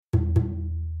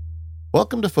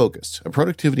Welcome to Focused, a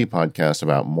productivity podcast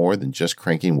about more than just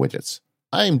cranking widgets.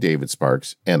 I'm David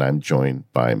Sparks, and I'm joined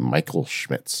by Michael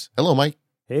Schmitz. Hello, Mike.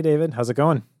 Hey, David. How's it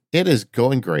going? It is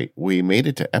going great. We made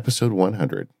it to episode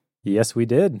 100. Yes, we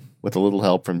did. With a little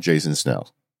help from Jason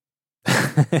Snell.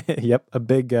 Yep, a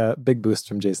big boost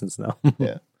from Jason Snell.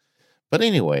 Yeah. But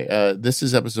anyway, this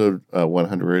is episode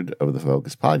 100 of the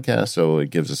Focus podcast, so it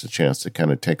gives us a chance to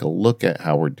kind of take a look at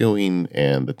how we're doing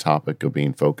and the topic of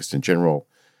being focused in general.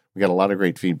 We got a lot of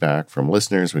great feedback from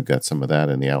listeners. We've got some of that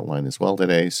in the outline as well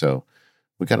today, so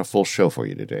we got a full show for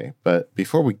you today. But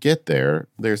before we get there,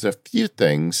 there's a few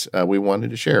things we wanted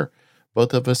to share.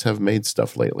 Both of us have made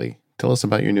stuff lately. Tell us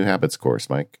about your new habits course,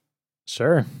 Mike.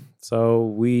 Sure. So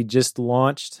we just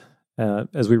launched,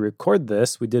 as we record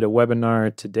this, we did a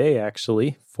webinar today,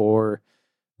 actually, for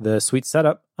the Sweet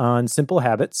Setup on simple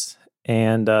habits.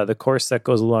 And the course that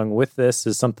goes along with this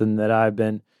is something that I've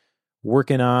been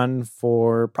working on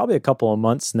for probably a couple of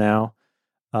months now.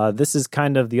 This is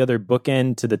kind of the other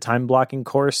bookend to the time blocking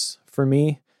course for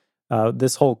me.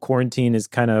 This whole quarantine has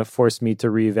kind of forced me to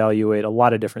reevaluate a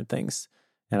lot of different things.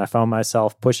 And I found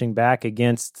myself pushing back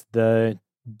against the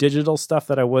digital stuff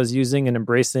that I was using and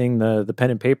embracing the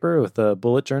pen and paper with the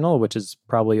bullet journal, which is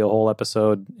probably a whole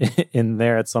episode in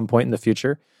there at some point in the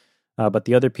future. But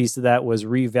the other piece of that was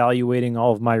reevaluating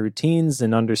all of my routines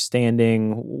and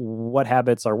understanding what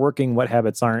habits are working, what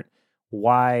habits aren't,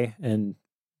 why, and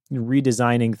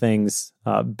redesigning things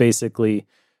basically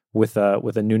with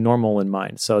a new normal in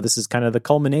mind. So this is kind of the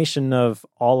culmination of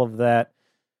all of that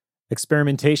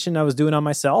experimentation I was doing on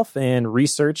myself and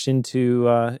research into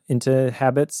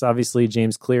habits. Obviously,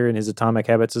 James Clear and his Atomic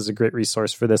Habits is a great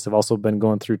resource for this. I've also been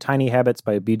going through Tiny Habits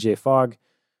by BJ Fogg,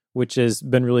 which has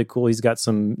been really cool. He's got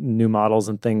some new models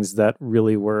and things that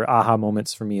really were aha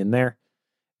moments for me in there.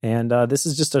 And this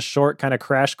is just a short kind of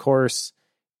crash course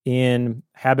in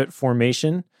habit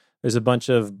formation. There's a bunch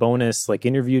of bonus like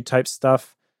interview type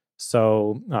stuff.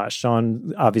 So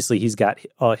Sean, obviously he's got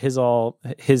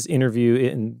his interview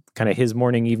and kind of his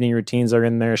morning, evening routines are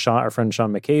in there. Our friend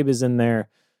Sean McCabe is in there,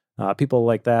 people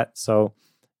like that. So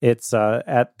it's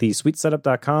at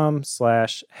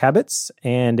thesweetsetup.com/habits,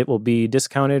 and it will be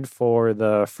discounted for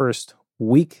the first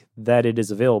week that it is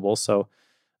available. So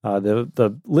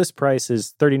the list price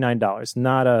is $39.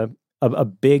 Not a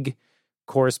big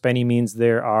course by any means.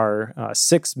 There are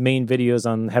 6 main videos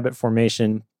on habit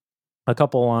formation, a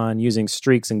couple on using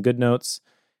streaks and GoodNotes,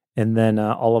 and then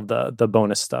all of the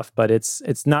bonus stuff. But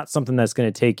it's not something that's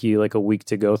going to take you like a week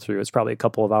to go through. It's probably a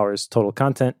couple of hours total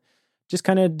content, just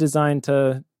kind of designed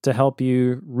to help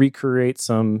you recreate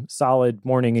some solid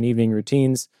morning and evening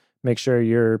routines, make sure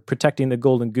you're protecting the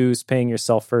golden goose, paying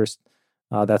yourself first,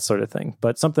 that sort of thing.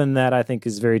 But something that I think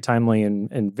is very timely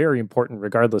and very important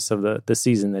regardless of the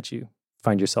season that you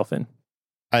find yourself in.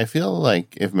 I feel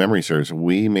like, if memory serves,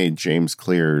 we made James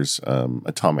Clear's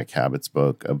Atomic Habits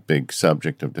book a big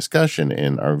subject of discussion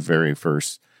in our very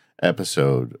first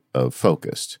episode of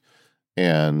Focused.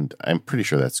 And I'm pretty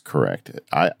sure that's correct.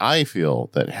 I feel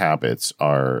that habits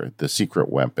are the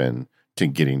secret weapon to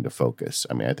getting to focus.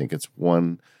 I mean, I think it's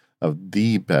one of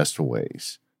the best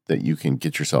ways that you can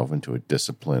get yourself into a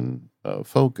discipline of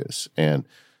focus. And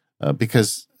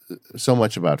because so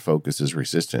much about focus is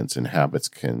resistance, and habits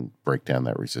can break down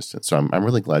that resistance. So I'm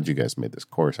really glad you guys made this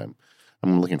course. I'm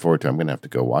looking forward to it. I'm going to have to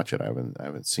go watch it. I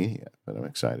haven't seen it yet, but I'm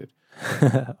excited.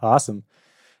 Awesome.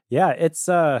 Yeah, it's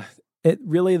it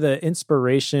really, the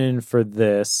inspiration for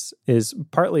this is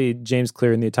partly James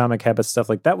Clear and the Atomic Habits stuff.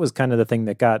 Like that was kind of the thing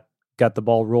that got the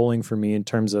ball rolling for me in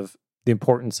terms of the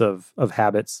importance of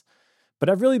habits. But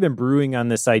I've really been brewing on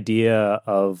this idea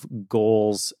of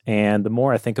goals, and the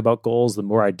more I think about goals, the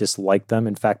more I dislike them.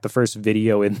 In fact, the first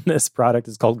video in this product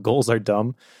is called Goals Are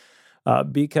Dumb,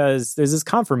 because there's this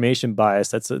confirmation bias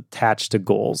that's attached to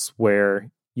goals where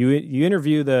you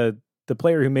interview the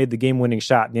player who made the game-winning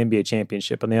shot in the NBA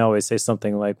championship, and they always say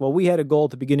something like, well, we had a goal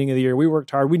at the beginning of the year. We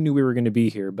worked hard. We knew we were going to be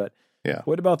here. But yeah,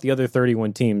 what about the other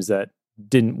 31 teams that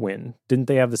didn't win? Didn't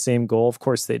they have the same goal? Of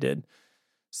course they did.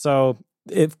 So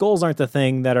if goals aren't the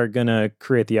thing that are going to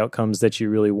create the outcomes that you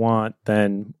really want,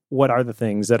 then what are the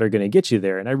things that are going to get you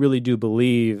there? And I really do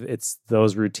believe it's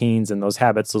those routines and those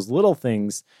habits, those little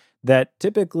things that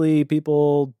typically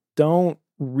people don't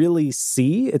really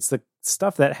see. It's the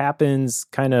stuff that happens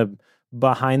kind of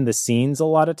behind the scenes a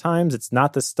lot of times. It's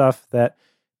not the stuff that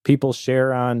people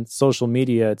share on social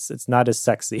media. It's not as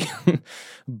sexy,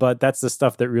 but that's the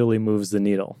stuff that really moves the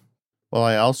needle. Well,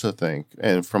 I also think,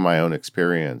 and from my own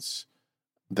experience,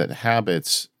 that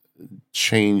habits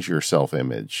change your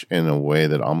self-image in a way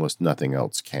that almost nothing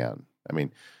else can. I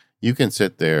mean, you can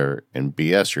sit there and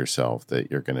BS yourself that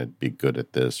you're going to be good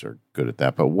at this or good at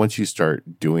that. But once you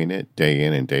start doing it day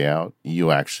in and day out,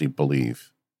 you actually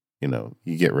believe,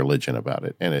 you get religion about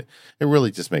it. And it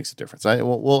really just makes a difference.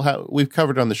 We've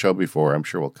covered it on the show before. I'm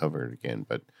sure we'll cover it again,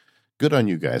 but good on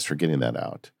you guys for getting that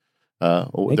out.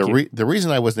 The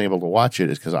reason I wasn't able to watch it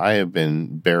is because I have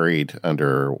been buried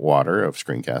under water of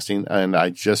screencasting, and I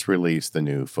just released the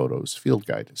new Photos Field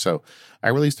Guide. So I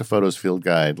released a Photos Field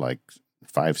Guide like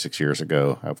 5-6 years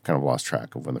ago. I've kind of lost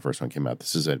track of when the first one came out.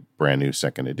 This is a brand new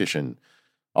second edition,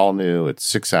 all new. It's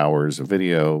 6 hours of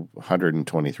video,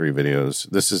 123 videos.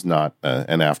 This is not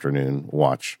an afternoon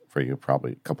watch for you,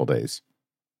 probably a couple days.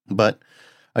 But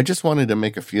I just wanted to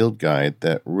make a field guide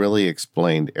that really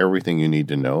explained everything you need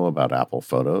to know about Apple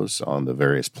Photos on the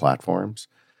various platforms.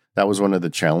 That was one of the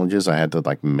challenges. I had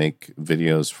to make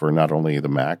videos for not only the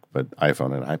Mac, but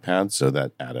iPhone and iPad. So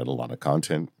that added a lot of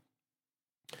content.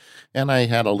 And I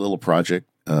had a little project,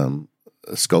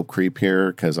 scope creep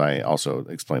here, because I also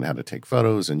explained how to take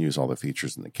photos and use all the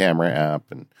features in the camera app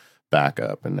and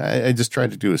backup. And I just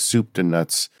tried to do a soup to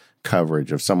nuts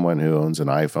coverage of someone who owns an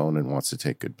iPhone and wants to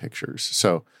take good pictures.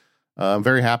 So I'm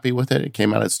very happy with it. It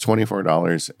came out, it's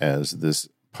 $24 as this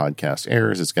podcast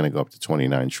airs. It's going to go up to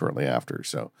 $29 shortly after.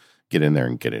 So get in there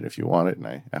and get it if you want it. And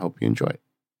I hope you enjoy it.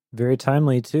 Very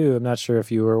timely, too. I'm not sure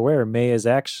if you were aware. May is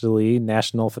actually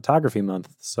National Photography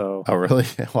Month. So, oh, really?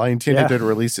 Well, I intended to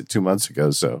release it 2 months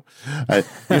ago. So, I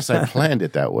planned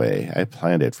it that way. I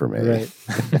planned it for May. Right.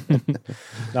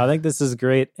 No, I think this is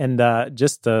great. And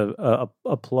just a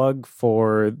plug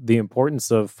for the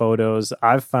importance of photos.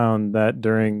 I've found that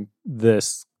during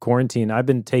this quarantine, I've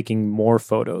been taking more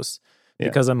photos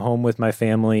because I'm home with my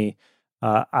family.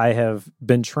 I have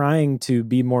been trying to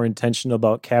be more intentional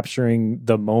about capturing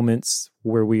the moments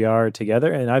where we are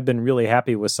together. And I've been really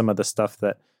happy with some of the stuff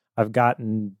that I've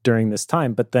gotten during this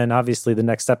time. But then obviously the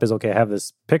next step is, okay, I have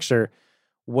this picture.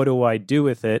 What do I do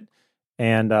with it?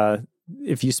 And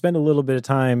if you spend a little bit of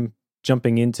time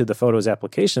jumping into the Photos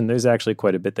application, there's actually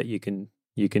quite a bit that you can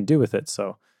do with it.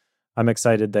 So I'm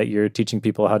excited that you're teaching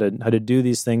people how to do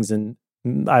these things. And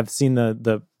I've seen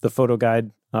the photo guide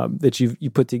that you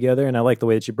put together, and I like the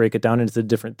way that you break it down into the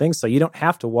different things. So you don't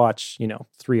have to watch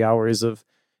 3 hours of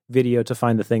video to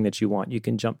find the thing that you want. You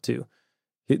can jump to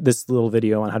this little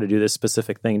video on how to do this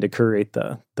specific thing to create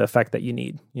the effect that you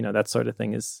need. That sort of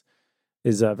thing is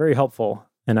very helpful,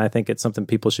 and I think it's something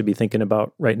people should be thinking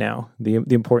about right now. The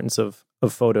importance of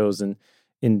photos and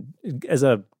as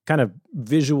a kind of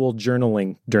visual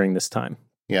journaling during this time.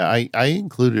 Yeah,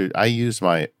 I used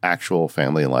my actual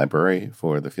family library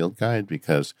for the field guide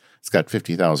because it's got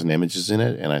 50,000 images in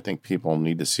it, and I think people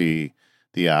need to see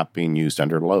the app being used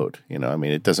under load.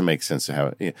 It doesn't make sense to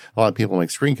have a lot of people make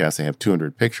screencasts. They have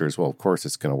 200 pictures. Well, of course,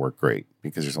 it's going to work great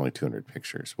because there's only 200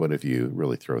 pictures. What if you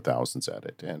really throw thousands at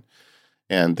it?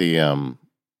 And the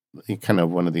kind of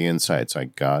one of the insights I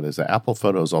got is that Apple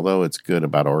Photos, although it's good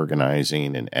about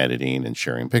organizing and editing and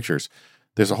sharing pictures,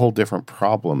 there's a whole different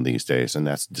problem these days, and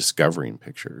that's discovering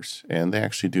pictures. And they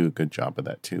actually do a good job of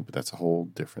that too, but that's a whole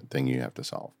different thing you have to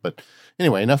solve. But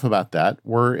anyway, enough about that.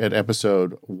 We're at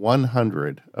episode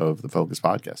 100 of the Focus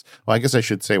Podcast. Well, I guess I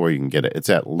should say where you can get it. It's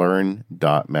at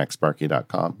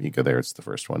learn.macsparky.com. You go there, it's the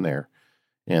first one there.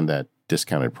 And that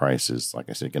discounted price is, like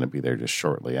I said, going to be there just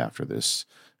shortly after this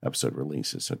episode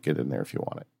releases. So get in there if you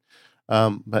want it.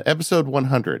 But episode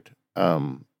 100,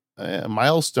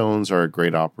 milestones are a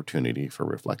great opportunity for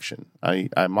reflection.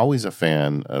 I'm always a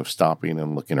fan of stopping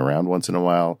and looking around once in a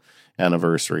while.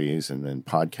 Anniversaries and then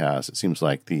podcasts. It seems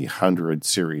like the 100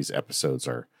 series episodes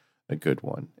are a good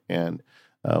one. And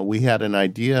we had an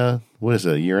idea,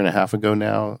 a year and a half ago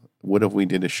now? What if we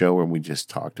did a show where we just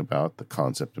talked about the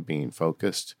concept of being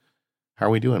focused? How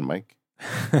are we doing, Mike?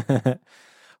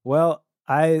 Well,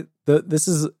 this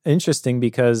is interesting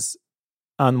because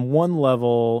on one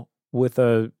level, with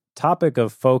a topic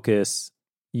of focus,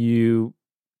 you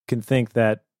can think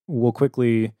that we'll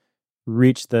quickly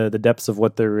reach the depths of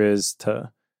what there is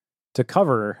to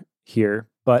cover here.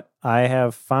 But I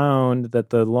have found that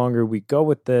the longer we go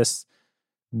with this,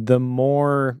 the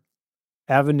more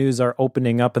avenues are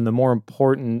opening up and the more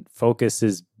important focus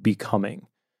is becoming.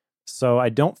 So I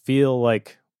don't feel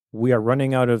like we are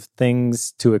running out of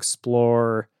things to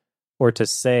explore or to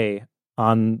say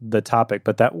on the topic,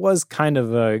 but that was kind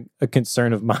of a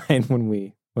concern of mine when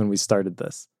we started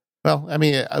this. Well,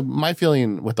 my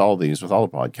feeling with all the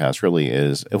podcasts really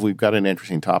is if we've got an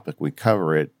interesting topic, we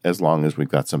cover it as long as we've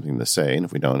got something to say. And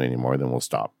if we don't anymore, then we'll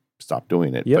stop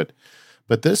doing it. Yep.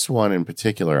 But this one in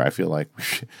particular, I feel like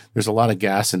there's a lot of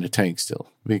gas in the tank still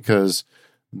because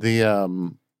the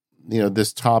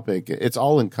this topic, it's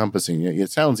all encompassing. It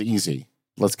sounds easy.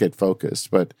 Let's get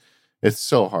focused, but it's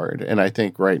so hard. And I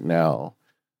think right now,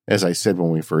 as I said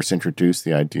when we first introduced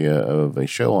the idea of a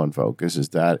show on focus,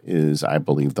 is, I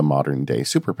believe, the modern day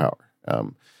superpower.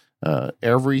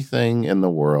 Everything in the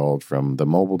world, from the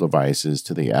mobile devices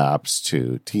to the apps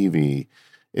to TV,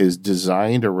 is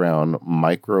designed around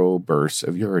micro bursts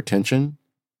of your attention.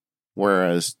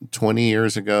 Whereas 20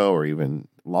 years ago or even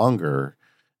longer,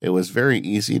 it was very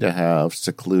easy to have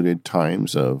secluded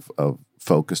times of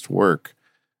focused work.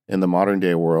 In the modern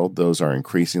day world, those are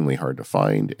increasingly hard to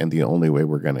find. And the only way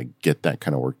we're going to get that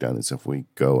kind of work done is if we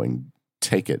go and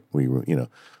take it. We,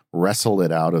 wrestle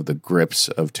it out of the grips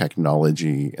of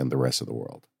technology and the rest of the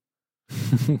world.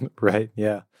 Right.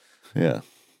 Yeah. Yeah.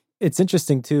 It's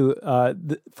interesting too.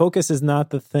 Focus is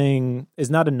not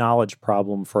a knowledge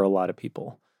problem for a lot of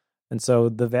people. And so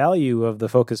the value of the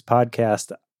Focus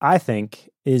podcast, I think,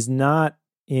 is not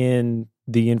in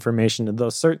the information, though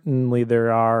certainly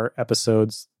there are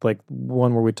episodes like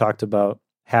one where we talked about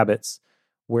habits,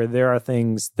 where there are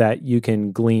things that you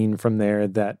can glean from there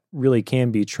that really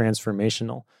can be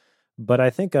transformational. But I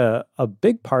think a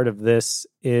big part of this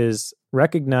is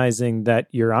recognizing that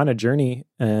you're on a journey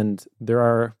and there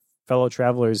are fellow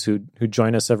travelers who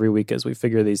join us every week as we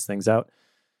figure these things out.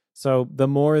 So the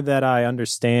more that I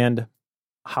understand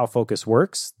how focus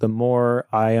works, the more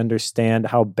I understand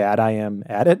how bad I am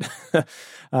at it.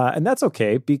 And that's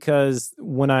okay, because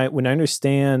when I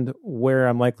understand where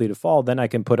I'm likely to fall, then I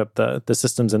can put up the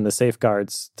systems and the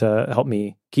safeguards to help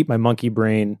me keep my monkey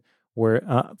brain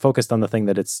focused on the thing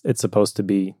that it's supposed to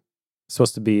be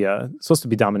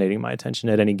dominating my attention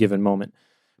at any given moment.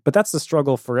 But that's the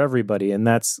struggle for everybody, and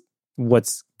that's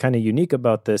what's kind of unique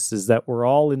about this, is that we're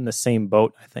all in the same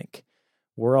boat. I think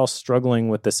we're all struggling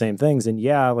with the same things. And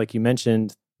yeah, like you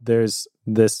mentioned, there's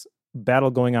this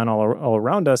battle going on all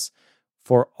around us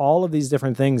for all of these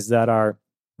different things that are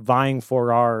vying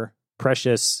for our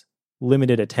precious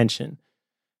limited attention.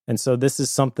 And so this is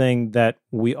something that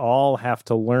we all have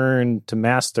to learn to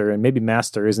master. And maybe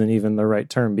master isn't even the right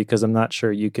term, because I'm not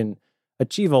sure you can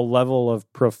achieve a level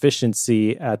of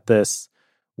proficiency at this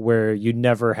where you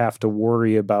never have to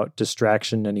worry about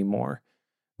distraction anymore.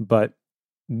 But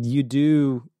you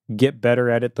do get better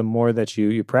at it the more that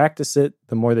you practice it,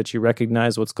 the more that you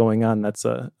recognize what's going on. That's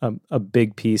a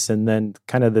big piece. And then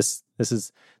kind of these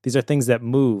are things that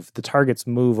move. The targets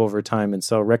move over time. And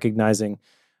so recognizing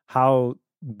how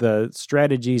the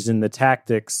strategies and the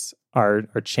tactics are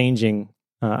changing,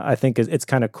 I think it's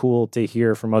kind of cool to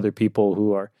hear from other people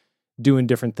who are doing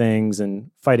different things and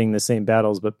fighting the same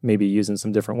battles, but maybe using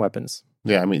some different weapons.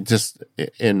 Yeah, I mean, just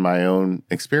in my own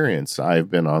experience, I've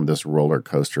been on this roller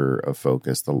coaster of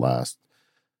focus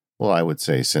I would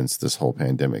say since this whole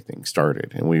pandemic thing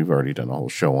started. And we've already done a whole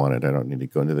show on it. I don't need to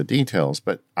go into the details,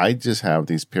 but I just have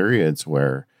these periods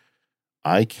where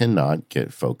I cannot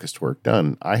get focused work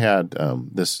done. I had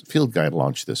this field guide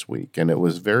launch this week, and it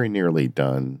was very nearly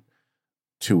done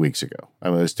 2 weeks ago. I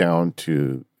was down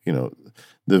to,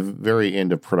 the very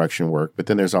end of production work, but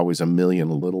then there's always a million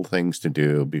little things to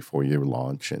do before you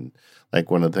launch. And like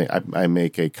one of the things, I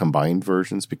make a combined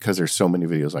versions because there's so many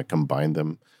videos, I combine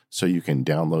them so you can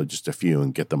download just a few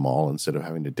and get them all instead of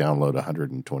having to download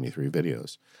 123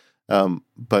 videos.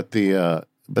 But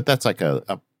that's like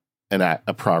a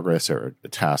progress or a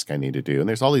task I need to do. And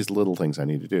there's all these little things I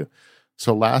need to do.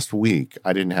 So last week,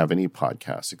 I didn't have any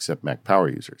podcasts except Mac Power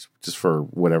Users, just for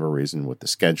whatever reason with the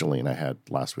scheduling I had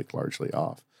last week largely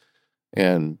off.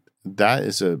 And that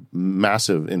is a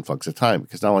massive influx of time,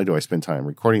 because not only do I spend time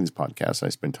recording these podcasts, I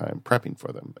spend time prepping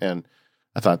for them. And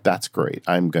I thought, that's great.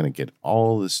 I'm going to get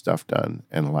all this stuff done.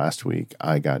 And last week,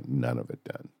 I got none of it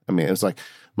done. I mean, it was like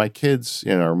my kids,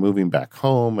 are moving back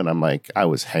home, and I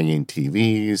was hanging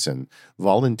TVs and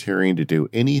volunteering to do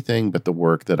anything but the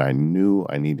work that I knew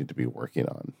I needed to be working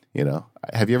on.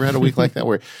 Have you ever had a week like that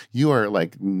where you are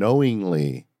like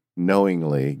knowingly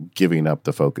giving up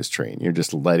the focus train? You're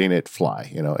just letting it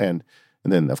fly, and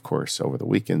then of course over the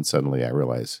weekend, suddenly I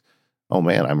realize, oh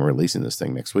man, I'm releasing this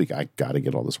thing next week. I got to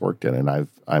get all this work done. And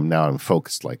I'm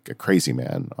focused like a crazy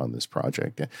man on this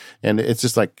project. And it's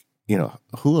just like,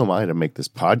 who am I to make this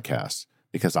podcast?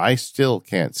 Because I still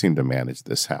can't seem to manage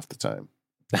this half the time.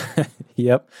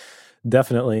 Yep,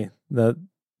 definitely. The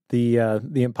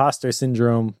imposter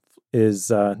syndrome is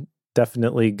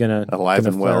definitely gonna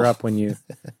flare up when you,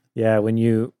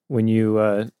 when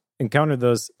you encounter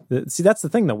those. See, that's the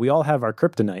thing though. We all have our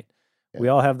kryptonite. Yeah. We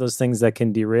all have those things that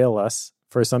can derail us.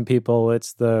 For some people,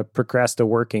 it's the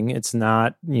working. It's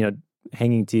not,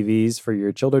 hanging TVs for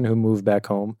your children who move back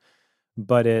home,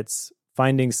 but it's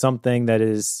finding something that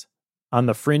is on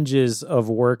the fringes of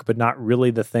work, but not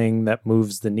really the thing that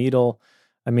moves the needle.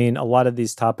 I mean, a lot of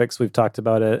these topics we've talked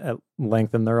about at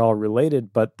length, and they're all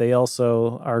related, but they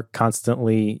also are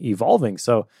constantly evolving.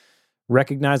 So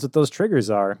recognize what those triggers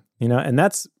are, and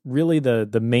that's really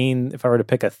the main, if I were to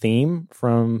pick a theme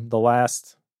from the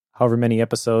last however many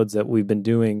episodes that we've been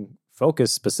doing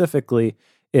Focus specifically,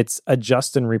 it's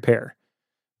adjust and repair.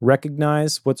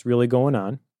 Recognize what's really going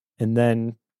on, and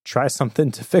then try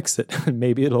something to fix it.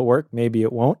 Maybe it'll work, maybe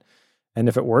it won't. And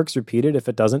if it works, repeat it. If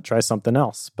it doesn't, try something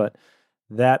else. But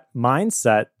that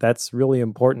mindset, that's really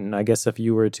important. I guess if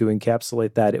you were to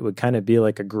encapsulate that, it would kind of be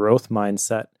like a growth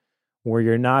mindset where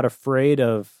you're not afraid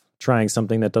of trying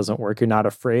something that doesn't work. You're not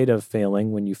afraid of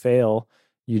failing. When you fail,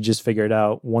 you just figured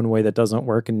out one way that doesn't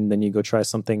work and then you go try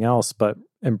something else. But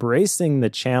embracing the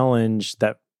challenge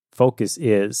that focus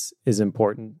is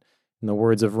important. In the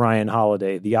words of Ryan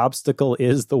Holiday, the obstacle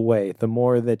is the way. The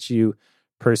more that you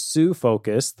pursue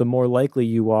focus, the more likely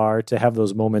you are to have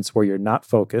those moments where you're not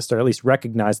focused, or at least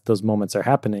recognize that those moments are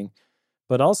happening.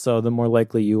 But also, the more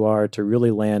likely you are to really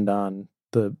land on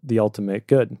the ultimate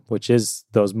good, which is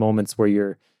those moments where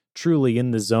you're truly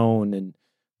in the zone and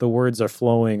the words are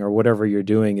flowing, or whatever you're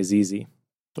doing is easy.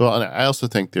 Well, and I also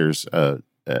think there's a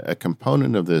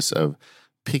component of this of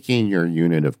picking your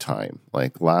unit of time.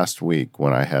 Like last week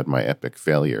when I had my epic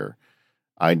failure,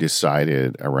 I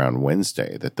decided around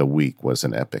Wednesday that the week was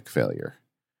an epic failure.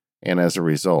 And as a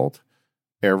result,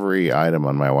 every item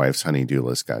on my wife's honey-do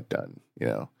list got done.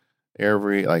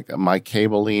 My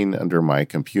cabling under my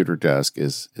computer desk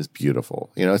is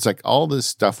beautiful. It's like all this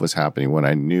stuff was happening when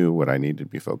I knew what I needed to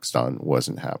be focused on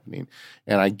wasn't happening.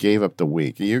 And I gave up the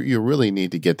week. You really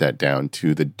need to get that down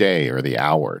to the day or the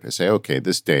hour to say, okay,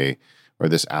 this day or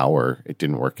this hour, it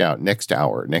didn't work out. Next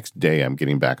hour, next day, I'm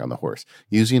getting back on the horse.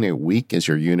 Using a week as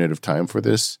your unit of time for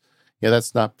this,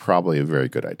 that's not probably a very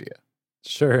good idea.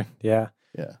 Sure, yeah.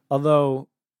 Yeah. Although,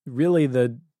 really,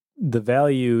 the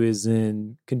value is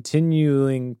in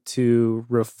continuing to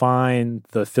refine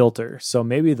the filter. So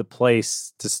maybe the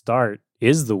place to start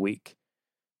is the week.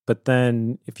 But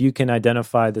then if you can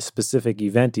identify the specific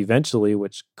event eventually,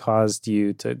 which caused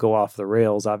you to go off the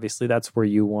rails, obviously that's where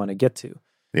you want to get to.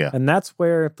 Yeah. And that's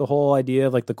where the whole idea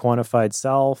of like the quantified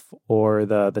self or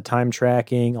the time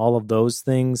tracking, all of those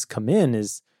things come in.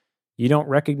 Is you don't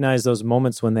recognize those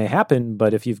moments when they happen,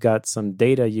 but if you've got some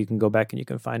data, you can go back and you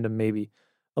can find them maybe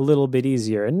a little bit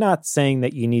easier. And not saying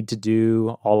that you need to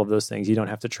do all of those things. You don't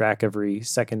have to track every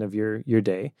second of your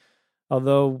day.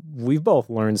 Although we've both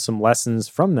learned some lessons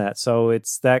from that. So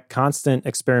it's that constant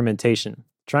experimentation,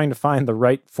 trying to find the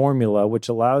right formula, which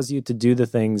allows you to do the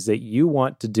things that you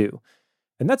want to do.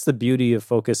 And that's the beauty of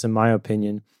focus, in my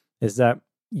opinion, is that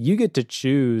you get to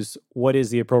choose what is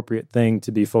the appropriate thing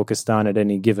to be focused on at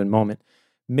any given moment.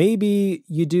 Maybe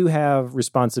you do have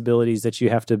responsibilities that you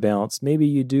have to balance. Maybe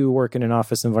you do work in an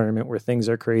office environment where things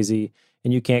are crazy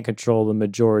and you can't control the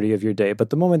majority of your day. But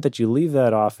the moment that you leave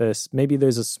that office, maybe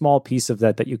there's a small piece of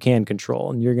that you can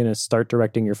control, and you're going to start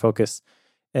directing your focus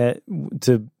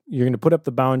you're going to put up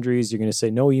the boundaries. You're going to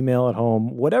say no email at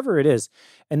home, whatever it is.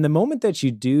 And the moment that you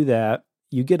do that,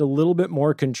 you get a little bit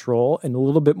more control and a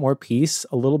little bit more peace,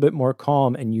 a little bit more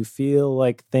calm, and you feel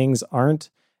like things aren't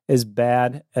as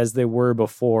bad as they were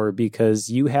before because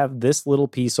you have this little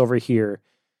piece over here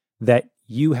that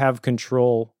you have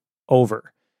control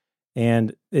over.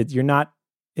 And it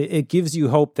gives you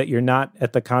hope that you're not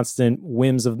at the constant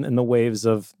whims and the waves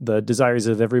of the desires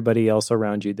of everybody else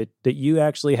around you, that you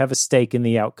actually have a stake in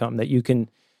the outcome, that you can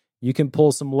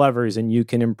pull some levers and you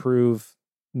can improve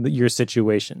your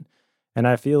situation. And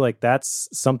I feel like that's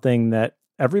something that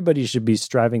everybody should be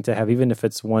striving to have, even if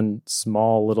it's one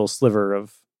small little sliver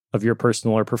of your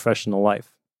personal or professional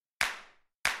life.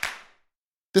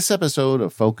 This episode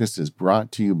of Focused is brought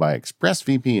to you by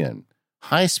ExpressVPN,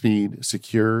 high-speed,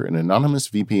 secure, and anonymous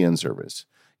VPN service.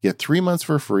 Get 3 months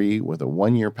for free with a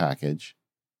 1-year package.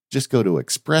 Just go to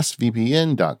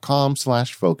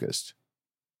expressvpn.com/focused.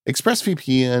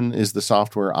 ExpressVPN is the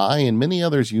software I and many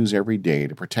others use every day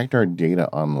to protect our data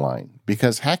online,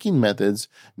 because hacking methods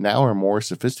now are more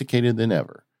sophisticated than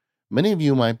ever. Many of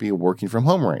you might be working from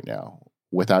home right now,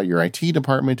 without your IT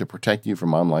department to protect you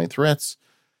from online threats,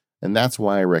 and that's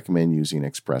why I recommend using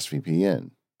ExpressVPN.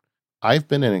 I've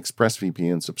been an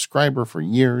ExpressVPN subscriber for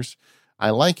years. I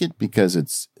like it because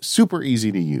it's super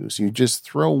easy to use. You just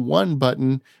throw one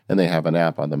button and they have an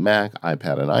app on the Mac,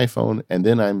 iPad, and iPhone, and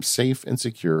then I'm safe and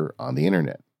secure on the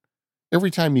internet. Every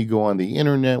time you go on the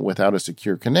internet without a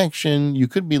secure connection, you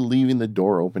could be leaving the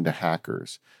door open to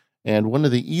hackers. And one of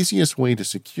the easiest ways to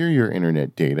secure your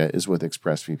internet data is with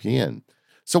ExpressVPN.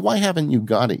 So why haven't you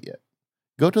got it yet?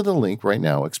 Go to the link right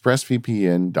now,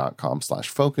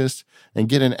 expressvpn.com/focused, and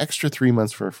get an extra 3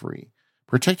 months for free.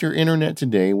 Protect your internet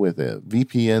today with a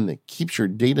VPN that keeps your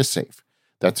data safe.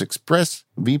 That's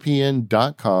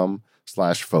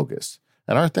expressvpn.com/focused.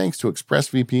 And our thanks to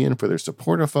ExpressVPN for their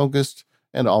support of Focused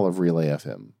and all of Relay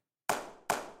FM. All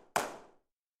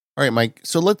right, Mike.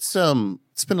 So let's spend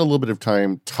a little bit of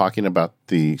time talking about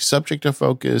the subject of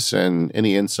Focus and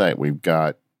any insight we've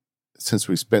got since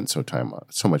we spent so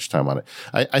much time on it.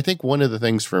 I think one of the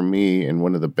things for me and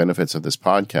one of the benefits of this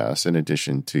podcast, in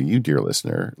addition to you, dear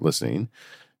listener, listening,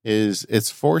 is it's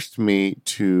forced me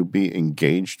to be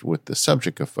engaged with the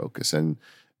subject of Focus and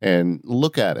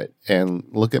look at it and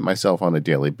look at myself on a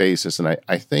daily basis. And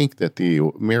I think that the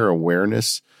mere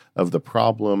awareness of the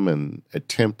problem and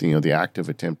the active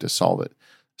attempt to solve it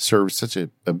serves such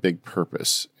a big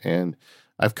purpose. And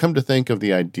I've come to think of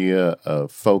the idea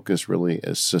of focus really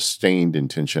as sustained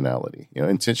intentionality.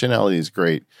 Intentionality is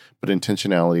great, but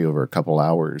intentionality over a couple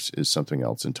hours is something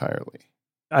else entirely.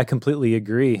 I completely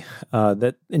agree.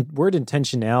 That word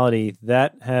intentionality,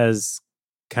 that has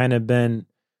kind of been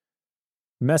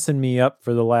messing me up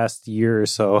for the last year or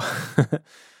so.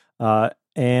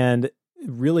 And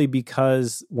really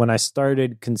because when I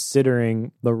started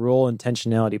considering the role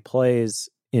intentionality plays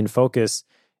in Focus,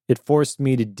 it forced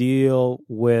me to deal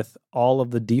with all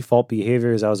of the default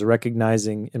behaviors I was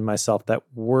recognizing in myself that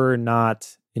were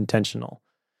not intentional.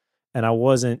 And I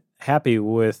wasn't happy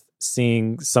with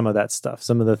seeing some of that stuff,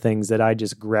 some of the things that I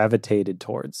just gravitated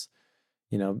towards.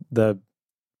 The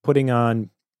putting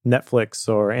on Netflix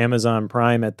or Amazon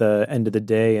Prime at the end of the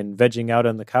day and vegging out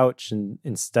on the couch, and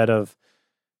instead of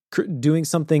doing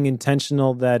something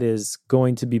intentional that is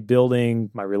going to be building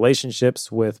my relationships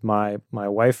with my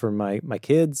wife or my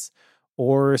kids,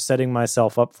 or setting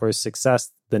myself up for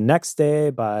success the next day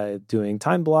by doing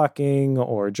time blocking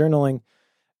or journaling.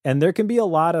 And there can be a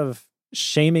lot of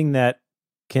shaming that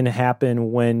can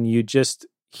happen when you just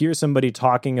hear somebody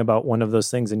talking about one of those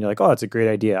things and you're like, oh, that's a great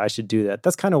idea. I should do that.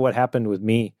 That's kind of what happened with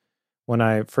me when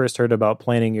I first heard about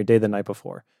planning your day the night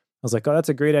before. I was like, oh, that's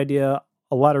a great idea.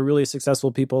 A lot of really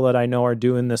successful people that I know are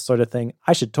doing this sort of thing.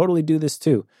 I should totally do this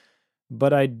too.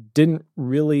 But I didn't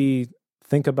really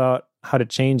think about how to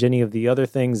change any of the other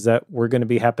things that were going to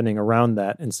be happening around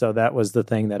that. And so that was the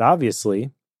thing that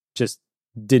obviously just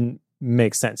didn't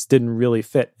make sense, didn't really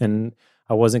fit. And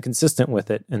I wasn't consistent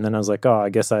with it. And then I was like, oh, I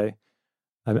guess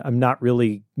I'm not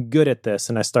really good at this.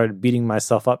 And I started beating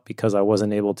myself up because I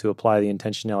wasn't able to apply the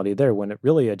intentionality there, when it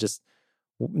really, I just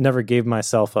never gave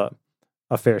myself a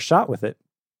fair shot with it.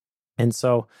 And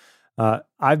so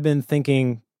I've been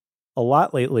thinking a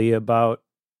lot lately about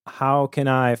how can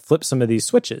I flip some of these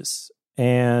switches.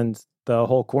 And the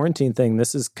whole quarantine thing,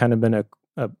 this has kind of been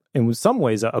in some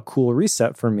ways a cool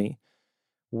reset for me,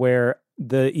 where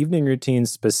the evening routine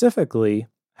specifically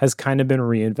has kind of been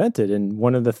reinvented. And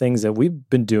one of the things that we've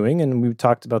been doing, and we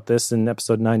talked about this in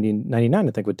episode 99,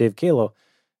 I think, with Dave Kalo,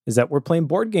 is that we're playing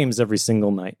board games every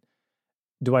single night.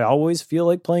 Do I always feel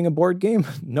like playing a board game?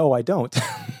 No, I don't.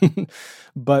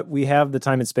 But we have the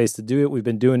time and space to do it. We've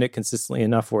been doing it consistently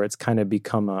enough where it's kind of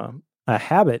become a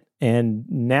habit. And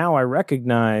now I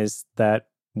recognize that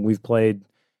we've played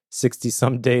 60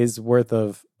 some days worth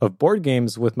of board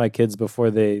games with my kids before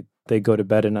they go to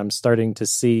bed. And I'm starting to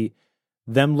see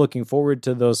them looking forward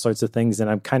to those sorts of things.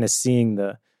 And I'm kind of seeing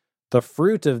the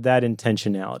fruit of that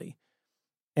intentionality.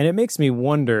 And it makes me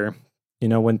wonder,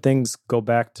 when things go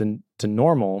back to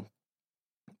normal,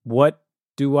 what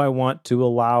do I want to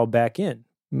allow back in?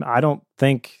 I don't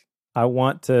think I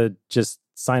want to just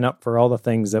sign up for all the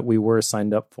things that we were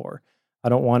signed up for. I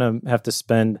don't want to have to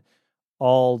spend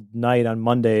all night on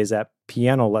Mondays at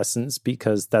piano lessons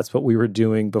because that's what we were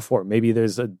doing before. Maybe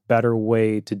there's a better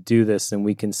way to do this and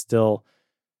we can still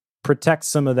protect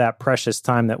some of that precious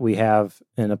time that we have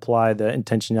and apply the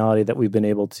intentionality that we've been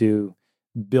able to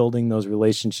building those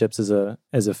relationships as a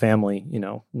family,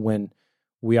 when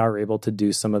we are able to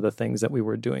do some of the things that we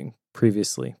were doing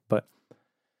previously. But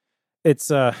it's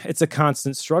a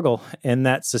constant struggle, and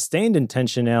that sustained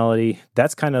intentionality,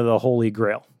 that's kind of the holy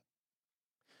grail.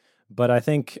 But I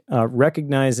think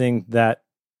recognizing the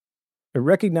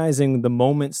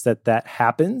moments that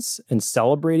happens and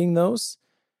celebrating those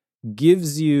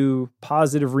gives you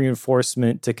positive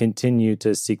reinforcement to continue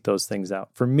to seek those things out.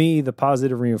 For me, the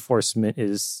positive reinforcement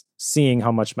is seeing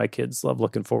how much my kids love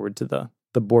looking forward to the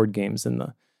board games and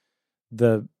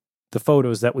the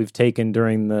photos that we've taken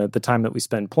during the time that we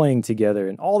spend playing together,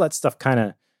 and all that stuff kind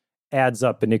of adds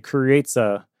up, and it creates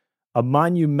a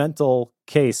monumental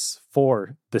case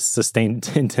for this sustained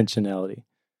intentionality.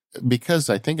 Because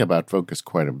I think about Focus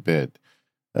quite a bit,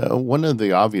 One of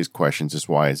the obvious questions is,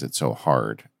 why is it so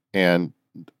hard? And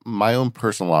my own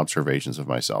personal observations of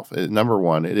myself. Number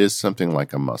one, it is something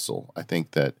like a muscle. I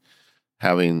think that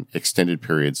having extended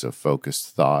periods of focused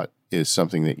thought is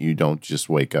something that you don't just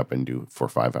wake up and do for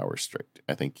 5 hours straight.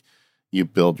 I think you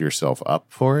build yourself up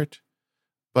for it.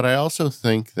 But I also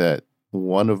think that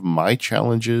one of my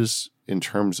challenges in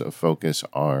terms of focus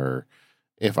are,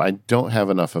 if I don't have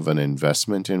enough of an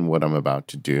investment in what I'm about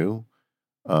to do,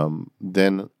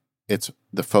 then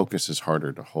the focus is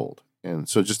harder to hold. And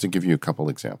so just to give you a couple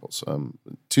examples,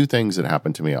 two things that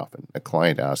happen to me often. A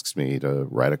client asks me to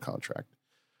write a contract,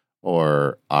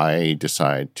 or I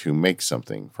decide to make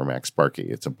something for MacSparky.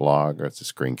 It's a blog, or it's a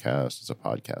screencast, it's a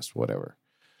podcast, whatever.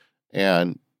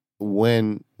 And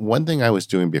one thing I was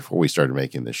doing before we started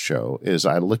making this show is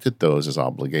I looked at those as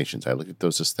obligations. I looked at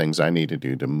those as things I need to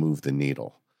do to move the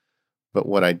needle. But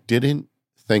what I didn't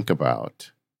think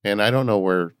about, and I don't know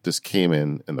where this came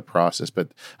in the process, but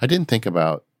I didn't think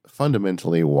about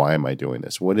fundamentally, why am I doing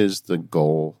this? What is the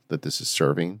goal that this is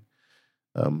serving?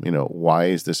 Why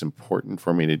is this important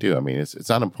for me to do? I mean, it's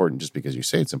not important just because you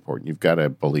say it's important. You've got to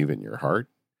believe it in your heart.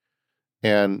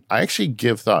 And I actually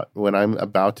give thought when I'm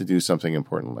about to do something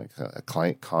important, like a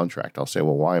client contract. I'll say,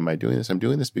 well, why am I doing this? I'm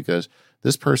doing this because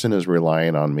this person is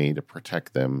relying on me to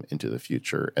protect them into the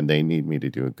future, and they need me to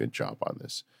do a good job on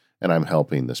this. And I'm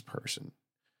helping this person.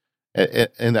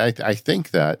 And I think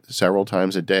that several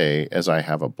times a day as I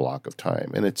have a block of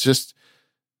time. And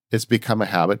it's become a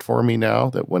habit for me now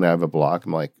that when I have a block,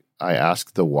 I'm like, I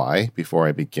ask the why before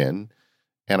I begin.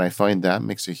 And I find that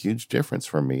makes a huge difference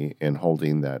for me in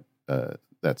holding that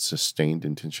sustained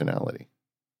intentionality.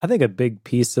 I think a big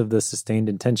piece of the sustained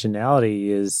intentionality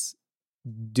is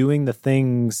doing the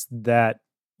things that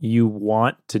you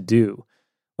want to do.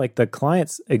 Like the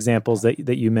clients examples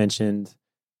that you mentioned,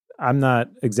 I'm not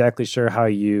exactly sure how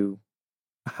you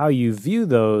view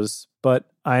those, but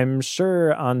I'm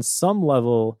sure on some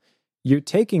level you're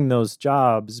taking those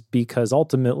jobs because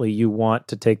ultimately you want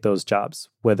to take those jobs,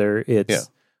 whether it's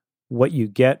what you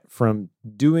get from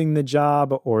doing the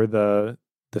job or the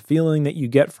feeling that you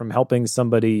get from helping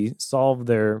somebody solve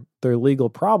their legal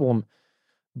problem.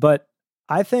 But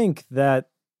I think that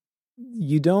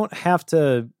you don't have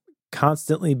to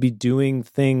constantly be doing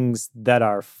things that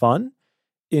are fun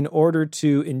in order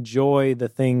to enjoy the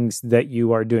things that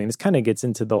you are doing. This kind of gets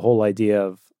into the whole idea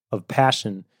of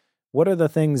passion. What are the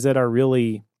things that are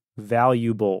really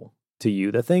valuable to you?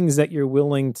 The things that you're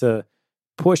willing to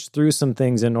push through some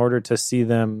things in order to see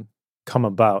them come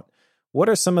about. What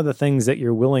are some of the things that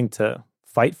you're willing to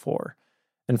fight for?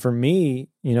 And for me,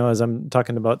 as I'm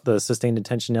talking about the sustained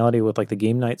intentionality with like the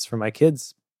game nights for my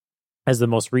kids, as the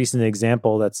most recent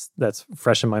example that's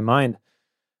fresh in my mind,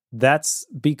 that's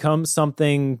become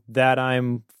something that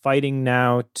I'm fighting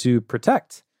now to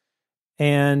protect.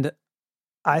 And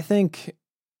I think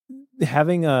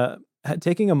taking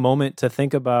a moment to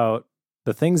think about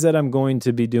the things that I'm going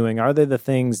to be doing, are they the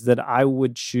things that I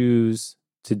would choose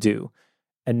to do?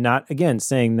 And not, again,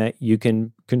 saying that you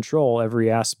can control every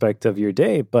aspect of your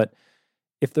day, but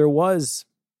if there was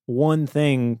one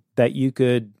thing that you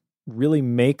could really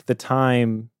make the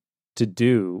time to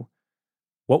do,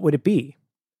 what would it be?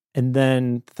 And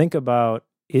then think about,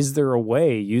 is there a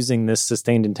way using this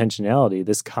sustained intentionality,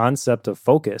 this concept of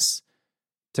focus,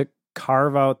 to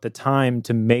carve out the time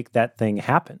to make that thing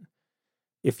happen?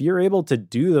 If you're able to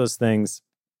do those things,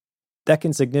 that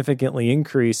can significantly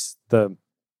increase the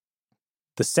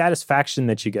satisfaction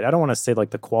that you get. I don't want to say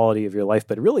like the quality of your life,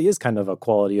 but it really is kind of a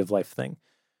quality of life thing.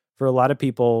 For a lot of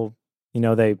people, a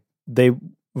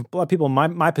lot of people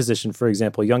in my position, for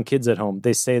example, young kids at home,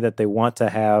 they say that they want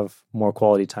to have more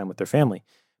quality time with their family.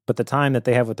 But the time that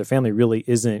they have with their family really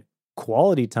isn't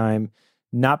quality time,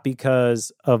 not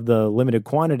because of the limited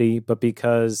quantity, but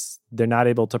because they're not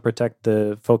able to protect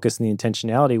the focus and the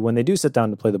intentionality when they do sit down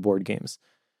to play the board games.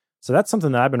 So that's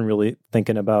something that I've been really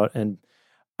thinking about. And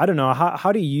I don't know,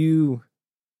 how do you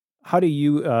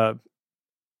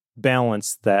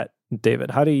balance that,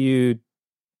 David? How do you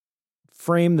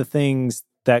frame the things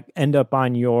that end up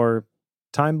on your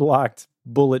time-blocked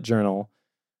bullet journal?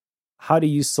 How do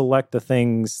you select the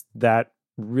things that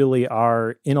really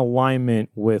are in alignment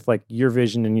with like your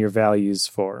vision and your values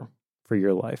for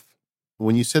your life?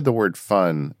 When you said the word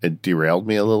fun, it derailed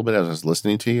me a little bit as I was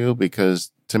listening to you,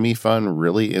 because to me, fun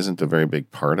really isn't a very big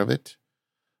part of it.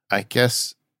 I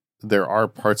guess there are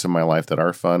parts of my life that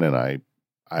are fun, and I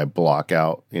block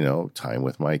out, time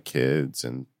with my kids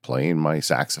and playing my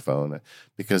saxophone,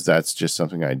 because that's just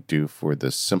something I do for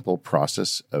the simple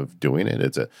process of doing it.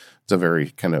 It's a very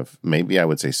kind of, maybe I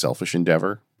would say, selfish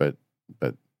endeavor, but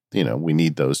we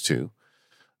need those too.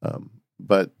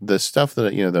 But the stuff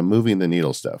that, the moving the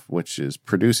needle stuff, which is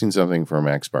producing something for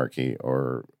MacSparky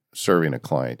or serving a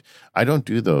client, I don't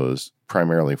do those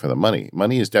primarily for the money.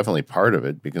 Money is definitely part of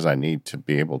it because I need to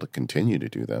be able to continue to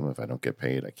do them. If I don't get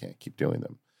paid, I can't keep doing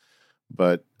them.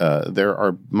 But there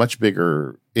are much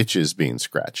bigger itches being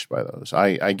scratched by those.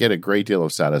 I get a great deal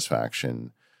of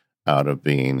satisfaction out of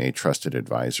being a trusted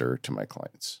advisor to my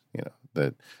clients.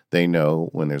 That they know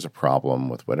when there's a problem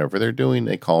with whatever they're doing,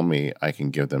 they call me, I can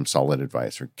give them solid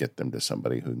advice or get them to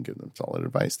somebody who can give them solid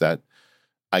advice. That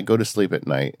I go to sleep at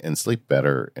night and sleep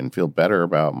better and feel better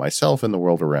about myself and the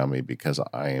world around me because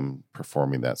I am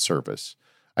performing that service.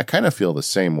 I kind of feel the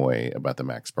same way about the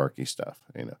MacSparky stuff.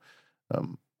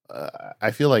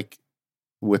 I feel like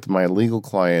with my legal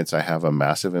clients, I have a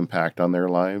massive impact on their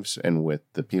lives. And with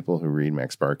the people who read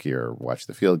MacSparky or watch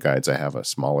the field guides, I have a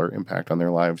smaller impact on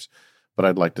their lives. But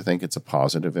I'd like to think it's a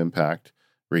positive impact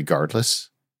regardless.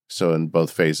 So in both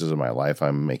phases of my life,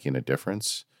 I'm making a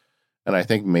difference. And I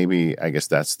think I guess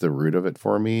that's the root of it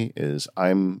for me is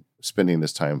I'm spending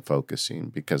this time focusing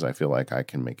because I feel like I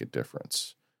can make a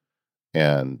difference.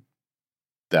 And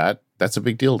that's a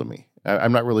big deal to me.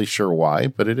 I'm not really sure why,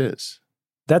 but it is.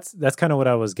 That's kind of what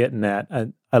I was getting at.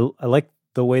 I like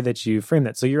the way that you frame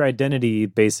that. So your identity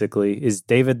basically is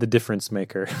David the difference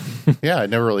maker. Yeah, I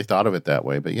never really thought of it that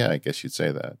way, but yeah, I guess you'd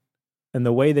say that. And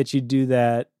the way that you do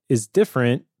that is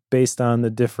different based on the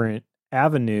different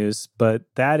avenues, but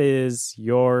that is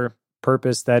your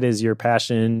purpose. That is your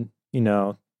passion.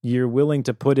 You're willing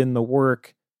to put in the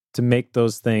work to make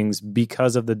those things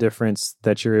because of the difference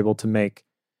that you're able to make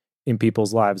in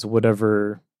people's lives,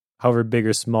 however big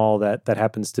or small that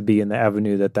happens to be in the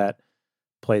avenue that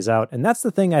plays out. And that's the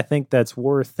thing I think that's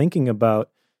worth thinking about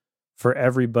for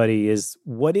everybody is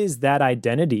what is that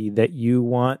identity that you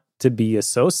want to be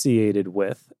associated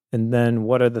with? And then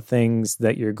what are the things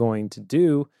that you're going to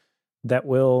do that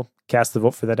will cast the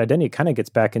vote for that identity? It kind of gets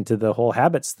back into the whole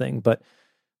habits thing, but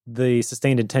the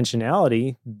sustained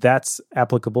intentionality, that's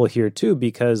applicable here too,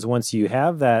 because once you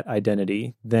have that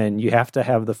identity, then you have to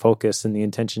have the focus and the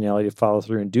intentionality to follow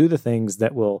through and do the things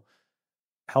that will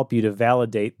help you to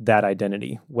validate that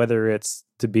identity, whether it's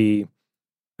to be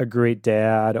a great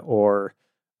dad or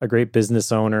a great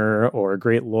business owner or a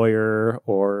great lawyer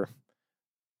or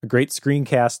a great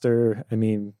screencaster. I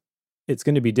mean, it's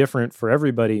going to be different for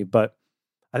everybody, but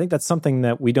I think that's something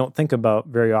that we don't think about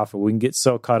very often. We can get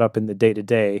so caught up in the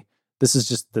day-to-day. This is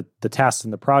just the tasks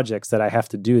and the projects that I have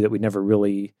to do that we never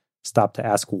really stop to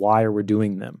ask why are we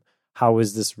doing them? How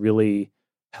is this really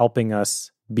helping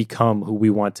us become who we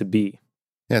want to be?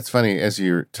 Yeah, it's funny. As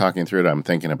you're talking through it, I'm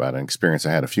thinking about an experience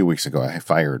I had a few weeks ago. I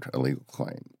fired a legal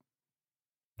client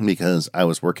because I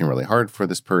was working really hard for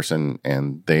this person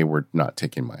and they were not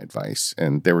taking my advice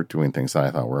and they were doing things that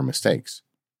I thought were mistakes.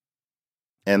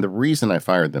 And the reason I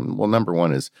fired them, well, number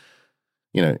one is,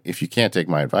 if you can't take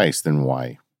my advice, then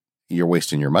why? You're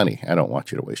wasting your money. I don't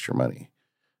want you to waste your money.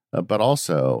 But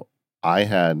also, I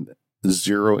had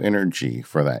zero energy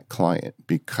for that client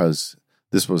because